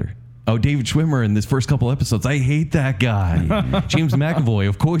Fassbender. Oh, David Schwimmer in this first couple episodes. I hate that guy. James McAvoy.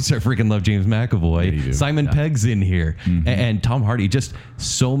 Of course, I freaking love James McAvoy. Yeah, you do. Simon Pegg's in here. And Tom Hardy. Just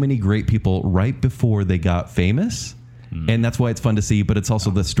so many great people right before they got famous. And that's why it's fun to see. But it's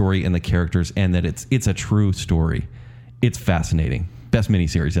also the story and the characters, and that it's a true story. It's fascinating. Best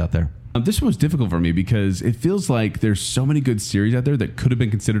miniseries out there. This one was difficult for me because it feels like there's so many good series out there that could have been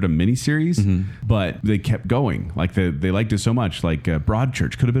considered a miniseries, but they kept going. Like they liked it so much. Like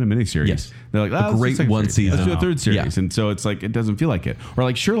Broadchurch could have been a miniseries. Yes. They're like, A let's do great second one series. season. Let's do a third series. Yeah. And so it's like, it doesn't feel like it. Or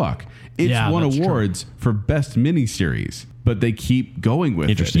like Sherlock. It's Yeah, won that's true. awards for best miniseries, but they keep going with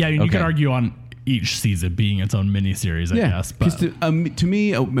Interesting. it. Yeah, I mean, you Okay. could argue on each season being its own miniseries, I guess. Because But to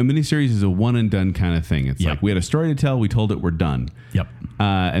me, a miniseries is a one and done kind of thing. It's Yep. like we had a story to tell, we told it, we're done. Yep.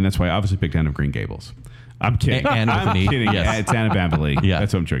 And that's why I obviously picked Anne of Green Gables. I'm kidding. Anne with I'm an E. kidding. Yes. It's Anna Bamberley. Yeah.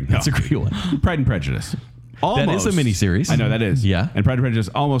 That's what I'm drinking. That's a great one. Pride and Prejudice. Almost. That is a miniseries. I know that is. Yeah. And Pride and Prejudice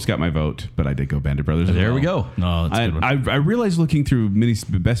almost got my vote, but I did go Band of Brothers. as There we well. go. No, that's a good one. I realized looking through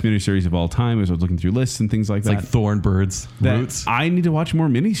best miniseries of all time as I was looking through lists and things like It's that. like Thornbirds, that Roots. I need to watch more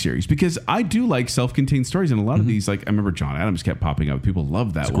miniseries because I do like self-contained stories, and a lot of these, like I remember John Adams kept popping up. People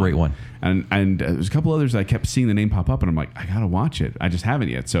love that. It's a great one. And there's a couple others that I kept seeing the name pop up, and I'm like, I gotta watch it. I just haven't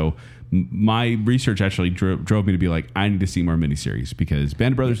yet. So my research actually drove me to be like, I need to see more miniseries because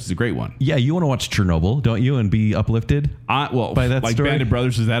Band of Brothers is a great one. Yeah, you want to watch Chernobyl, don't you, and be uplifted? By that like story? Band of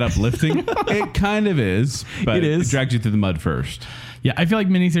Brothers, is that uplifting? It kind of is, but It is. It drags you through the mud first. Yeah, I feel like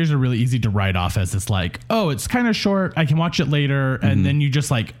miniseries are really easy to write off as it's like, oh, it's kind of short. I can watch it later. And then you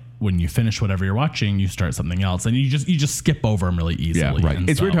just like, when you finish whatever you're watching, you start something else, and you just skip over them really easily. right. And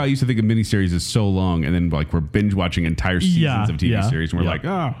It's so- weird how I used to think a miniseries is so long, and then like we're binge watching entire seasons of TV yeah, series, and we're yeah. like,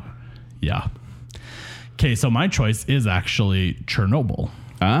 oh. Yeah. Okay, so my choice is actually Chernobyl.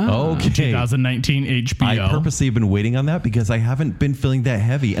 Okay. 2019 HBO. I purposely have been waiting on that because I haven't been feeling that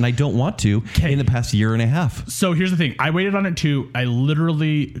heavy, and I don't want to in the past year and a half. So here's the thing. I waited on it too. I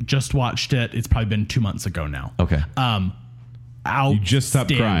literally just watched it. It's probably been 2 months ago now. Okay. You just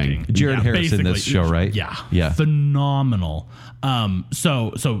stopped crying. Jared Harris in this show, right? Yeah. Yeah. Phenomenal.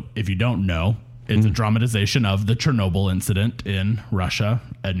 So if you don't know, it's a dramatization of the Chernobyl incident in Russia.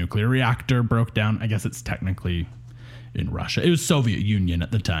 A nuclear reactor broke down. I guess it's technically in Russia. It was Soviet Union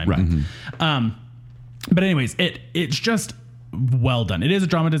at the time. Right. But anyways, it's just well done. It is a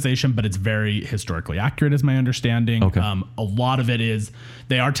dramatization, but it's very historically accurate, is my understanding. Okay. A lot of it is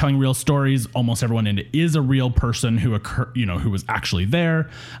they are telling real stories. Almost everyone in it is a real person who who was actually there.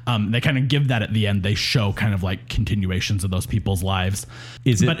 They kind of give that at the end. They show kind of like continuations of those people's lives.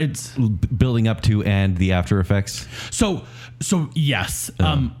 But it's building up to and the after effects. So yes,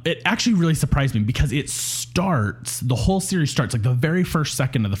 it actually really surprised me because the whole series starts like the very first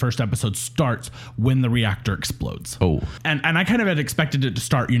second of the first episode starts when the reactor explodes. Oh. And I kind of had expected it to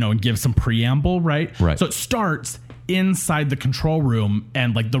start, and give some preamble, right? Right. So it starts inside the control room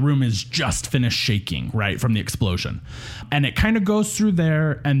and like the room is just finished shaking, right, from the explosion. And it kind of goes through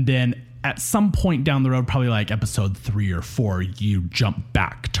there, and then at some point down the road, probably like episode 3 or 4, you jump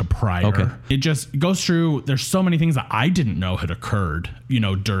back to prior. Okay. It just goes through. There's so many things that I didn't know had occurred,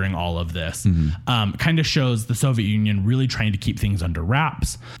 during all of this. Kind of shows the Soviet Union really trying to keep things under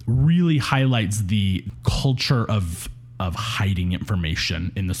wraps, really highlights the culture of hiding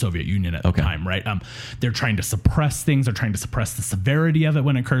information in the Soviet Union at the time, right? They're trying to suppress things. They're trying to suppress the severity of it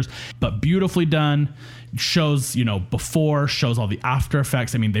when it occurs, but beautifully done. Shows, before, shows all the after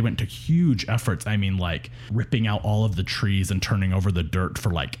effects. I mean, they went to huge efforts. I mean, like ripping out all of the trees and turning over the dirt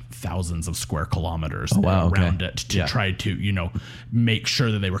for like thousands of square kilometers around it to try to, make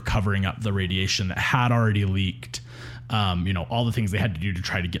sure that they were covering up the radiation that had already leaked. All the things they had to do to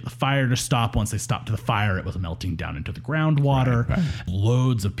try to get the fire to stop. Once they stopped the fire, it was melting down into the groundwater. Right.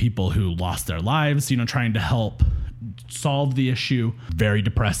 Loads of people who lost their lives, trying to help solve the issue. Very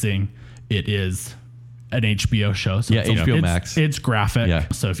depressing. It is an HBO show. So HBO Max. It's graphic. Yeah.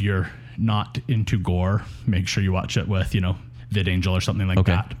 So if you're not into gore, make sure you watch it with, VidAngel or something like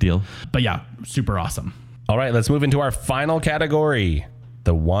that. Deal. But yeah, super awesome. All right, let's move into our final category.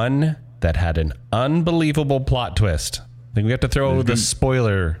 The one that had an unbelievable plot twist. I think we have to throw the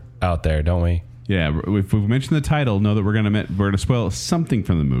spoiler out there, don't we? Yeah, if we've mentioned the title, know that we're gonna spoil something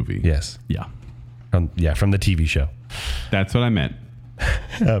from the movie. Yes. Yeah. From the TV show. That's what I meant.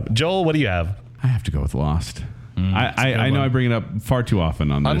 Joel, what do you have? I have to go with Lost. I know I bring it up far too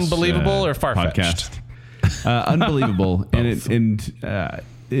often on this Unbelievable or far-fetched? Podcast. Unbelievable, and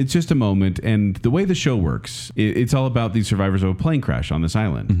it's just a moment. And the way the show works, it's all about these survivors of a plane crash on this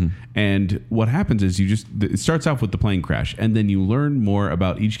island. And what happens is it starts off with the plane crash, and then you learn more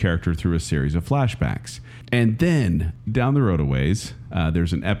about each character through a series of flashbacks. And then down the road a ways,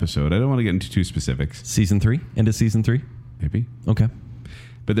 there's an episode. I don't want to get into too specifics. Season 3? Into season 3? Maybe. Okay.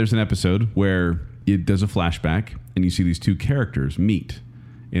 But there's an episode where it does a flashback, and you see these two characters meet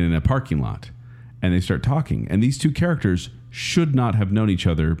in a parking lot, and they start talking. And these two characters should not have known each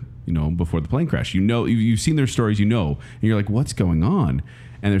other, before the plane crash. You've seen their stories, and you're like, what's going on?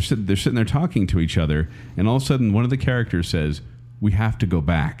 And they're sitting there talking to each other, and all of a sudden, one of the characters says, "We have to go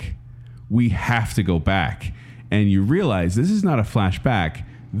back. We have to go back." And you realize this is not a flashback.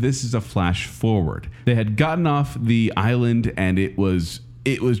 This is a flash forward. They had gotten off the island, and it was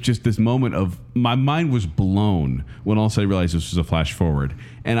just this moment of my mind was blown when all of a sudden I realized this was a flash forward.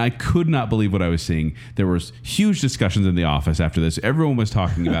 And I could not believe what I was seeing. There was huge discussions in the office after this. Everyone was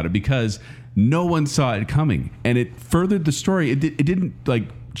talking about it because no one saw it coming. And it furthered the story. It didn't like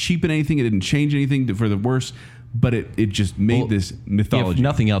cheapen anything. It didn't change anything for the worse. But it just made this mythology. If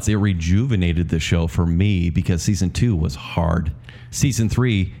nothing else, it rejuvenated the show for me because season 2 was hard. Season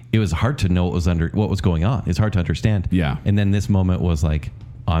 3, it was hard to know what was going on. It's hard to understand. Yeah. And then this moment was like,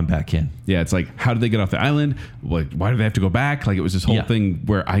 I'm back in. Yeah, it's like, how did they get off the island? Why do they have to go back? Like, it was this whole thing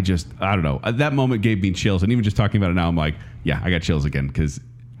where I don't know. That moment gave me chills. And even just talking about it now, I'm like, yeah, I got chills again because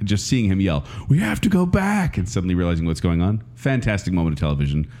just seeing him yell, "We have to go back," and suddenly realizing what's going on. Fantastic moment of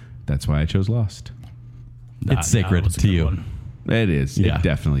television. That's why I chose Lost. It's sacred to you. One. It is. Yeah. It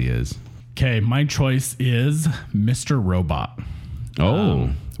definitely is. Okay, my choice is Mr. Robot.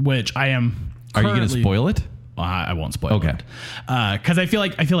 Which I am. Are you going to spoil it? I won't spoil it. Because I feel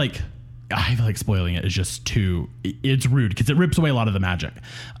like spoiling it is just too. It's rude because it rips away a lot of the magic.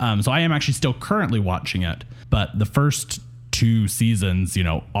 So I am actually still currently watching it, but the first 2 seasons,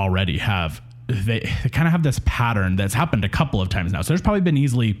 already have they kind of have this pattern that's happened a couple of times now. So there's probably been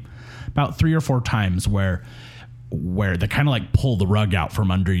easily about 3 or 4 times where they kind of like pull the rug out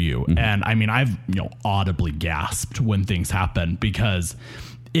from under you. Mm-hmm. And I mean, I've, audibly gasped when things happen because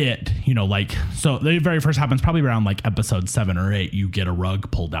it, so the very first happens probably around like episode 7 or 8, you get a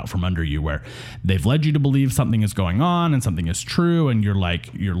rug pulled out from under you where they've led you to believe something is going on and something is true. And you're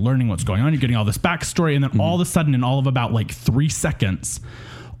learning what's going on. You're getting all this backstory. And then all of a sudden, in all of about like 3 seconds,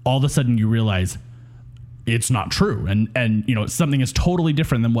 all of a sudden you realize it's not true. And you know, something is totally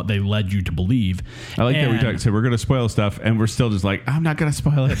different than what they led you to believe. I like that we And- said we're going to spoil stuff, and we're still just like, I'm not going to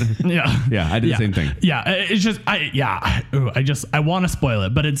spoil it. Yeah. Yeah, I did the same thing. Yeah. It's just, I want to spoil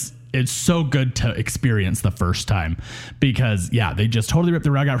it, but it's so good to experience the first time because they just totally ripped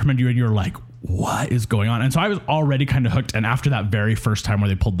the rug out from under you and you're like, what is going on? And so I was already kind of hooked. And after that very first time where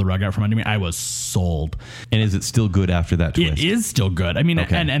they pulled the rug out from under me, I was sold. And is it still good after that twist? It is still good. I mean,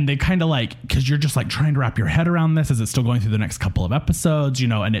 Okay. and they kind of like, cause you're just like trying to wrap your head around this as it's still going through the next couple of episodes, you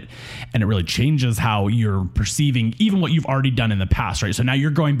know, and it really changes how you're perceiving even what you've already done in the past. Right. So now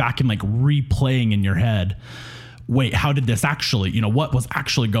you're going back and like replaying in your head, wait, how did this actually, you know, what was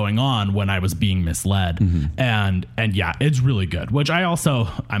actually going on when I was being misled? And yeah, it's really good, which I'm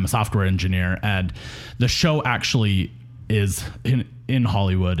a software engineer, and the show actually is in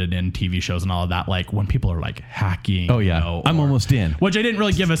Hollywood and in TV shows and all of that. Like when people are like hacking. Oh, yeah. You know, I'm almost in. Which I didn't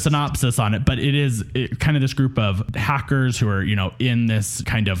really give a synopsis on it, but it is kind of this group of hackers who are, you know, in this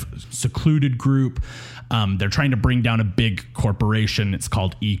kind of secluded group. They're trying to bring down a big corporation. It's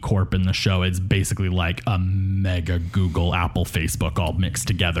called E-Corp in the show. It's basically like a mega Google, Apple, Facebook all mixed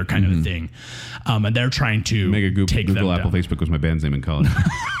together kind of a thing. And they're trying to Mega take Google, them Apple, down. Facebook was my band's name in college.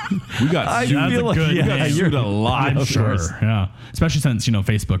 We got sued. That's a good yeah, name. you're a lot. I'm sure. Yeah. Especially since, you know,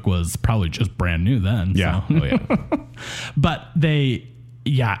 Facebook was probably just brand new then. Yeah. So. Oh, yeah. But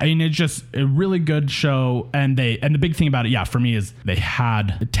I mean, it's just a really good show. And the big thing about it, for me is they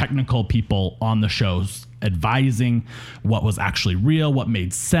had technical people on the shows advising what was actually real, what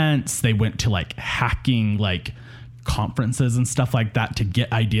made sense. They went to like hacking, like conferences and stuff like that to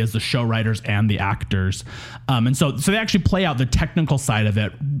get ideas, the show writers and the actors. And so they actually play out the technical side of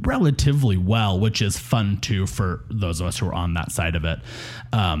it relatively well, which is fun too for those of us who are on that side of it.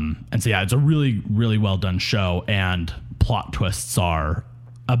 And so, it's a really, really well done show, and plot twists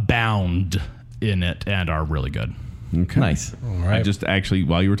abound in it and are really good. Okay. Nice. right. I just actually,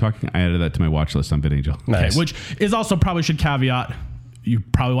 while you were talking, I added that to my watch list on VidAngel. Nice. Okay, which is also probably should caveat, you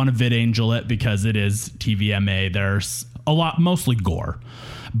probably want to VidAngel it because it is TVMA. There's a lot, mostly gore,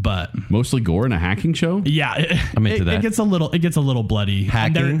 but Mostly gore in a hacking show? yeah, I'm into that. It gets a little bloody. And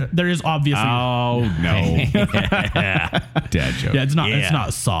Hacking? there is obviously. Oh, no. Dad joke. Yeah, it's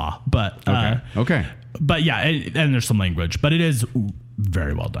not Saw, but Okay. but yeah, and there's some language, but it is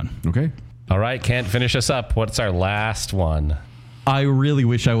very well done. Okay. All right, Kent, finish us up. What's our last one? I really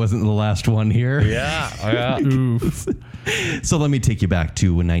wish I wasn't the last one here. Yeah. Oof. So let me take you back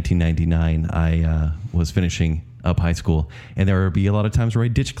to 1999. I was finishing up high school, and there would be a lot of times where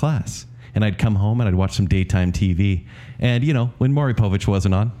I'd ditch class, and I'd come home and I'd watch some daytime TV. And, you know, when Maury Povich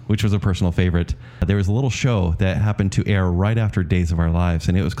wasn't on, which was a personal favorite, there was a little show that happened to air right after Days of Our Lives,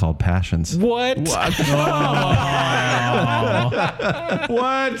 and it was called Passions. What?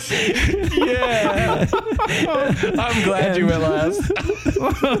 What? Yeah. I'm glad you went last.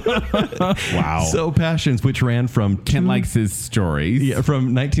 Wow. So Passions, which ran from Ken likes his stories.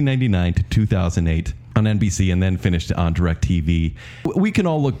 from 1999 to 2008 on NBC and then finished on DirecTV. We can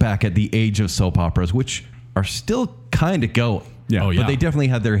all look back at the age of soap operas, which are still kind of going. Yeah. Oh, yeah. But they definitely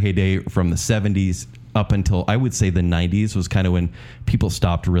had their heyday from the 70s up until, I would say, the 90s was kind of when people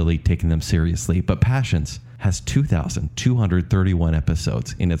stopped really taking them seriously. But Passions has 2,231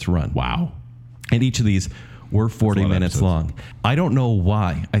 episodes in its run. Wow. And each of these were 40 lot of minutes episodes. long. I don't know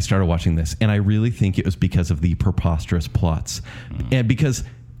why I started watching this, and I really think it was because of the preposterous plots. And because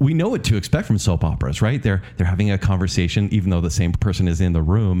we know what to expect from soap operas, right? They're having a conversation, even though the same person is in the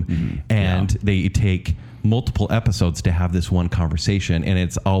room, and they take multiple episodes to have this one conversation, and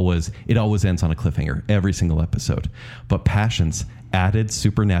it always ends on a cliffhanger every single episode. But Passions added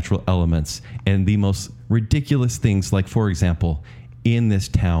supernatural elements and the most ridiculous things, like, for example, in this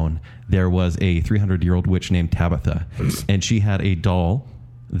town there was a 300-year-old witch named Tabitha, and she had a doll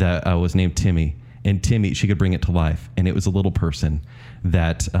that was named Timmy. And Timmy, she could bring it to life, and it was a little person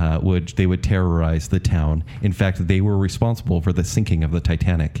that they would terrorize the town. In fact, they were responsible for the sinking of the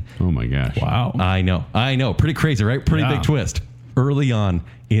Titanic. Oh my gosh. Wow. I know. Pretty crazy, right? Pretty Yeah. big twist. Early on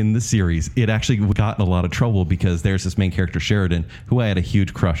in the series, it actually got in a lot of trouble because there's this main character, Sheridan, who I had a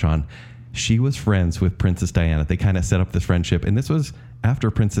huge crush on. She was friends with Princess Diana. They kind of set up this friendship, and this was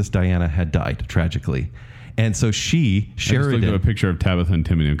after Princess Diana had died tragically. And so I just Sheridan. looked at a picture of Tabitha and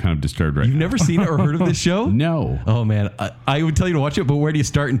Timmy, and I'm kind of disturbed right You've now. never seen it or heard of this show? No. Oh man, I would tell you to watch it, but where do you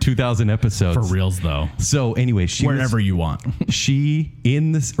start in 2,000 episodes? For reals though. So anyway, Wherever you want. she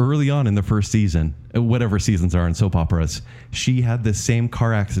in this early on in the first season, whatever seasons are in soap operas, she had the same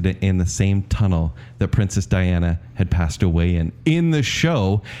car accident in the same tunnel that Princess Diana had passed away in the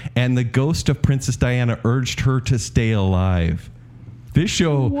show, and the ghost of Princess Diana urged her to stay alive. This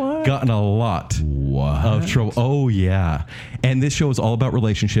show got in a lot of trouble. Oh, yeah. And this show is all about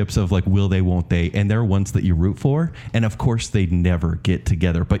relationships of like, will they, won't they? And there are ones that you root for. And of course, they never get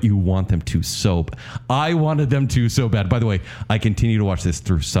together, but you want them to so. I wanted them to so bad. By the way, I continue to watch this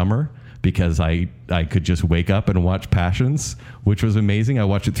through summer because I could just wake up and watch Passions, which was amazing. I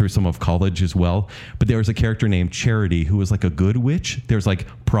watched it through some of college as well. But there was a character named Charity who was like a good witch. There's like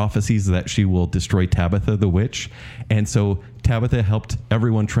prophecies that she will destroy Tabitha the witch. And so Tabitha helped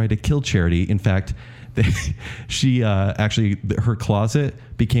everyone try to kill Charity. In fact, she actually, her closet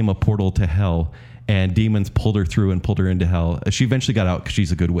became a portal to hell. And demons pulled her through and pulled her into hell. She eventually got out because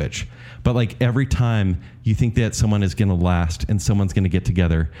she's a good witch. But like every time you think that someone is going to last and someone's going to get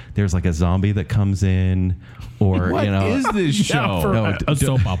together, there's like a zombie that comes in, or What is this show? For a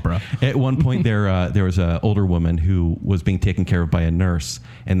soap opera. At one point, there was an older woman who was being taken care of by a nurse,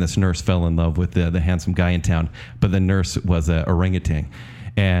 and this nurse fell in love with the handsome guy in town. But the nurse was an orangutan.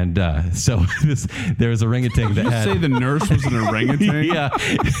 And so there was a orangutan that had. Say the nurse was an orangutan? Yeah,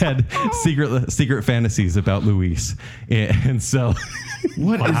 had secret fantasies about Luis, and so.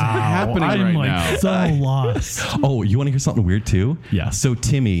 What is happening I'm right now? so lost. Oh, you want to hear something weird too? Yeah. So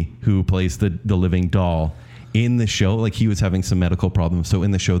Timmy, who plays the living doll in the show, like he was having some medical problems. So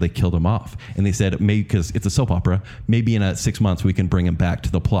in the show, they killed him off, and they said maybe because it's a soap opera, maybe in 6 months we can bring him back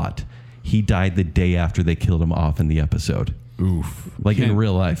to the plot. He died the day after they killed him off in the episode. Oof. Like in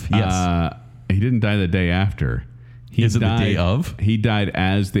real life. Yes. He didn't die the day after. He Is it the died, day of? He died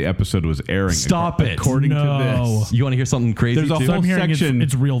as the episode was airing. Stop it. According No. to this. You want to hear something crazy There's a too? So I'm hearing section-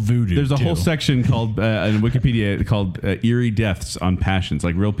 it's real voodoo. There's a too. whole section called in Wikipedia called eerie deaths on Passions,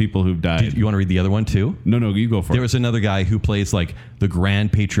 like real people who've died. You want to read the other one too? No, you go for There it. was another guy who plays like the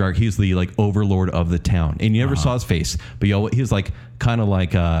grand patriarch. He's the like overlord of the town, and you never saw his face, but he was like kind of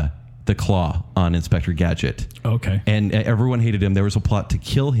like the Claw on Inspector Gadget. Okay. And everyone hated him. There was a plot to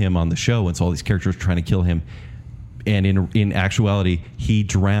kill him on the show, and so all these characters were trying to kill him. And in actuality, he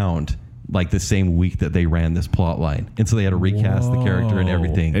drowned like the same week that they ran this plot line, and so they had to recast the character and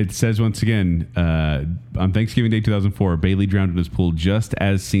everything. It says once again, on Thanksgiving Day 2004, Bailey drowned in his pool just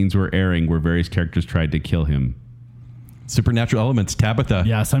as scenes were airing where various characters tried to kill him. Supernatural elements, Tabitha.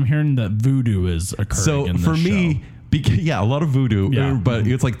 Yes, I'm hearing that voodoo is occurring So in this for me. show. Yeah, a lot of voodoo, Yeah. but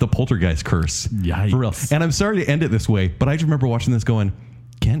it's like the poltergeist curse. Yikes. For real. And I'm sorry to end it this way, but I just remember watching this going,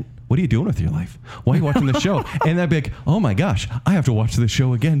 Kent, what are you doing with your life? Why are you watching this show? And I'd be like, oh my gosh, I have to watch this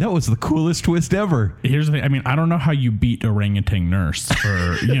show again. That was the coolest twist ever. Here's the thing. I mean, I don't know how you beat orangutan nurse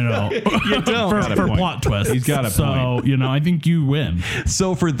for, for point. plot twists. He's got a so, point. I think you win.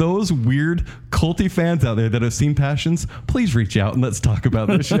 So for those weird culty fans out there that have seen Passions, please reach out and let's talk about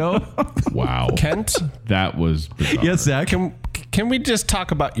this show. Wow. Kent, That was bizarre. Yes, Zach. can we just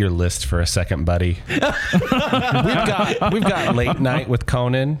talk about your list for a second, buddy? we've got Late Night with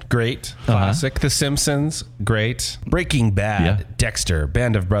Conan, great, classic. The Simpsons, great. Breaking Bad, Yeah. Dexter,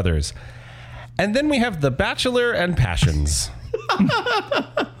 Band of Brothers, and then we have The Bachelor and Passions.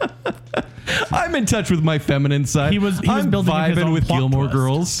 I'm in touch with my feminine side. He was I'm building his vibing own with plot Gilmore twist.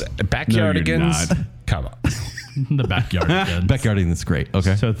 Girls. Backyardigans, No, you're not. come on. The backyard. Backyarding is great.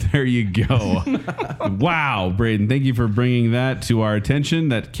 Okay. So there you go. Wow, Braden, thank you for bringing that to our attention,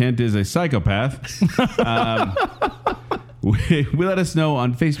 that Kent is a psychopath. We let us know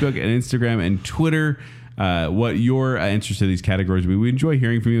on Facebook and Instagram and Twitter what your answers to these categories would be. We enjoy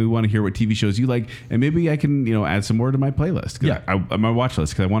hearing from you. We want to hear what TV shows you like, and maybe I can add some more to my playlist. Yeah. My watch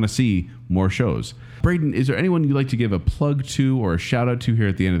list, because I want to see more shows. Braden, is there anyone you'd like to give a plug to or a shout out to here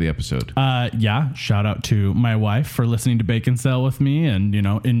at the end of the episode? Yeah. Shout out to my wife for listening to Bacon Sale with me and,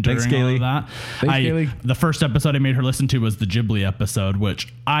 enduring Thanks, all Kaylee. of that. Thanks, Kaylee. The first episode I made her listen to was the Ghibli episode,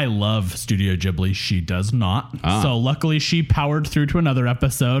 which I love Studio Ghibli. She does not. So luckily she powered through to another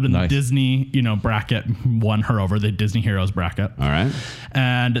episode, and Nice. the Disney, bracket won her over, the Disney Heroes bracket. All right.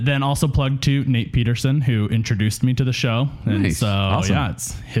 And then also plugged to Nate Peterson, who introduced me to the show. And Nice. so, Awesome. yeah,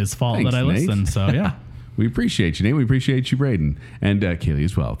 it's his fault Thanks, that I Nate. listened. So, yeah. We appreciate you, Nate. We appreciate you, Braden. And Kaylee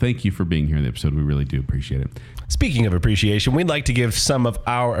as well. Thank you for being here in the episode. We really do appreciate it. Speaking of appreciation, we'd like to give some of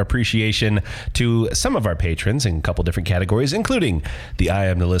our appreciation to some of our patrons in a couple different categories, including the I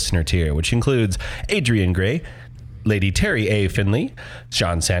Am the Listener tier, which includes Adrian Gray, Lady Terry A. Finley,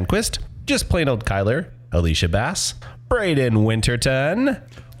 Sean Sandquist, Just Plain Old Kyler, Alicia Bass, Braden Winterton,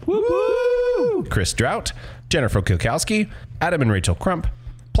 woo-woo, Chris Drought, Jennifer Kukowski, Adam and Rachel Crump,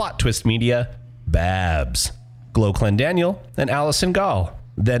 Plot Twist Media, Babs, Glow Daniel, and Allison Gall.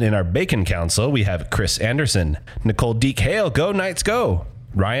 Then in our Bacon Council, we have Chris Anderson, Nicole Deek Hale, Go Knights Go,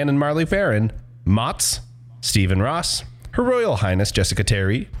 Ryan and Marley Farron, Motts, Stephen Ross, Her Royal Highness Jessica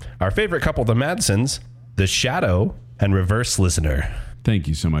Terry, our favorite couple, the Madsons, The Shadow, and reverse listener. Thank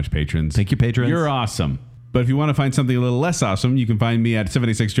you so much, patrons. Thank you, patrons. You're awesome. But if you want to find something a little less awesome, you can find me at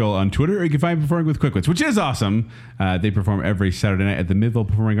 76Joel on Twitter, or you can find me performing with Quickwits, which is awesome. They perform every Saturday night at the Midville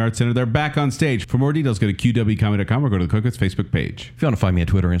Performing Arts Center. They're back on stage. For more details, go to qwcomedy.com or go to the Quickwits Facebook page. If you want to find me on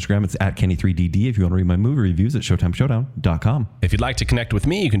Twitter or Instagram, it's at Kenny3DD. If you want to read my movie reviews, it's ShowtimeShowdown.com. If you'd like to connect with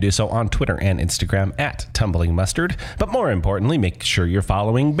me, you can do so on Twitter and Instagram at Tumbling Mustard. But more importantly, make sure you're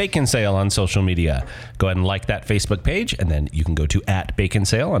following Bacon Sale on social media. Go ahead and like that Facebook page, and then you can go to at Bacon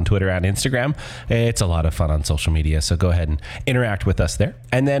Sale on Twitter and Instagram. It's a lot of fun on social media, so go ahead and interact with us there.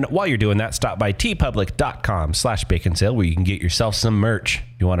 And then while you're doing that, stop by tpublic.com/Bacon Sale, where you can get yourself some merch.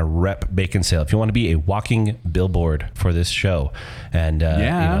 If you want to rep Bacon Sale, if you want to be a walking billboard for this show, and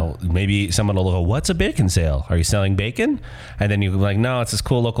maybe someone will go, "What's a bacon sale? Are you selling bacon?" And then you can be like, "No, it's this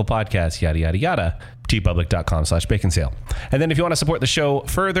cool local podcast." Yada yada yada. tpublic.com/Bacon Sale. And then if you want to support the show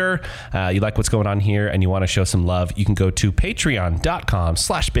further, you like what's going on here, and you want to show some love, you can go to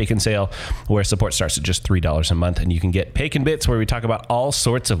patreon.com/Bacon Sale, where support starts at just $3 a month, and you can get Bacon Bits, where we talk about all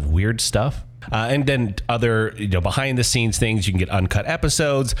sorts of weird stuff. And then other behind the scenes things. You can get uncut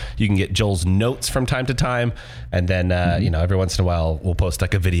episodes. You can get Joel's notes from time to time. And then, every once in a while, we'll post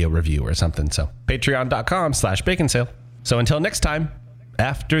like a video review or something. So patreon.com/Bacon Sale. So until next time,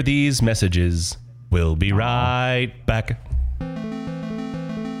 after these messages, we'll be right back.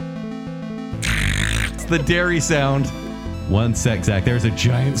 It's the dairy sound. One sec, Zach. There's a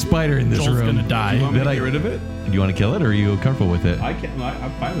giant spider in this Joel's room. gonna die. You want me to get rid of it? Do you want to kill it, or are you comfortable with it? I can't.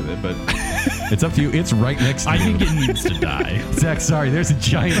 I'm fine with it, but It's up to you. It's right next to I you. think it needs to die. Zach, sorry. There's a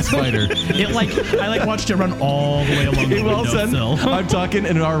giant spider. I watched it run all the way along the All of a sudden, windowsill. I'm talking,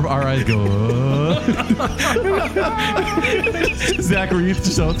 and our eyes go. Zach, were you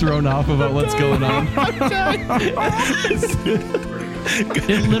so thrown off about what's going on?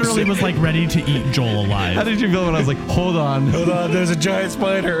 It literally was like ready to eat Joel How alive. did you feel when I was like, hold on? There's a giant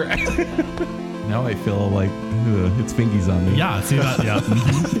spider. Now I feel like its fingies on me. Yeah, see that? Yeah,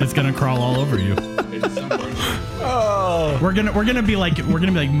 it's gonna crawl all over you. We're gonna be like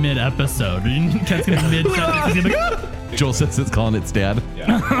mid episode. Ken's gonna be mid sentence. Joel says it's calling its dad.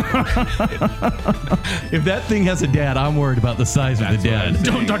 If that thing has a dad, I'm worried about the size of the dad.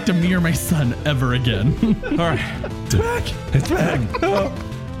 Don't talk to me or my son ever again. All right. It's back. It's back.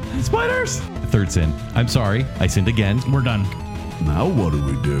 Spiders. Third sin. I'm sorry. I sinned again. We're done. now what do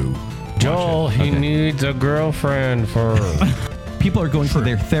we do? Joel, he needs a girlfriend for... People are going to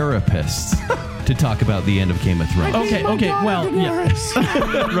their therapists to talk about the end of Game of Thrones. Okay. Well, yeah. Right?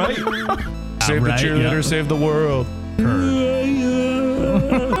 Save Right, the cheerleader, yeah. save the world.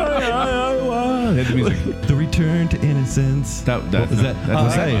 Hit the music. The return to innocence. That's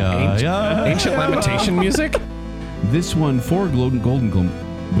Ancient lamentation music? This one for Golden Globe.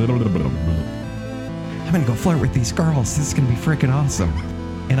 I'm gonna go flirt with these girls. This is gonna be freaking awesome.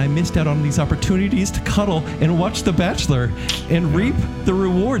 And I missed out on these opportunities to cuddle and watch The Bachelor and reap the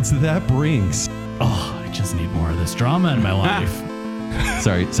rewards that brings. Oh, I just need more of this drama in my life.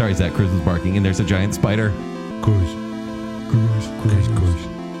 Sorry, Zach. Cruz was barking, and there's a giant spider. Cruz.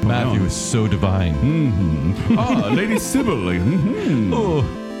 Matthew is so divine. Lady Sybil. Oh.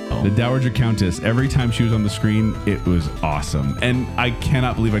 The Dowager Countess. Every time she was on the screen, it was awesome. And I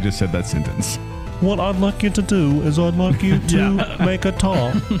cannot believe I just said that sentence. What I'd like you to do is I'd like you to make a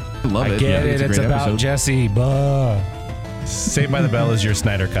talk. I love it. Get it. a It's great about episode. Jesse. Saved by the Bell is your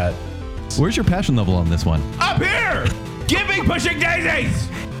Snyder cut. Where's your passion level on this one? Up here! Give me pushing daisies!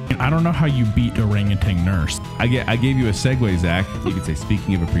 I don't know how you beat orangutan nurse. I gave you a segue, Zach. You could say,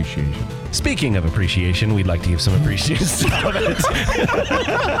 speaking of appreciation. Speaking of appreciation, we'd like to give some appreciation. Stop it.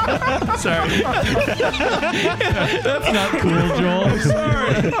 Sorry. That's not cool, Joel.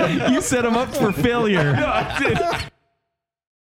 Sorry. You set him up for failure. No, I did.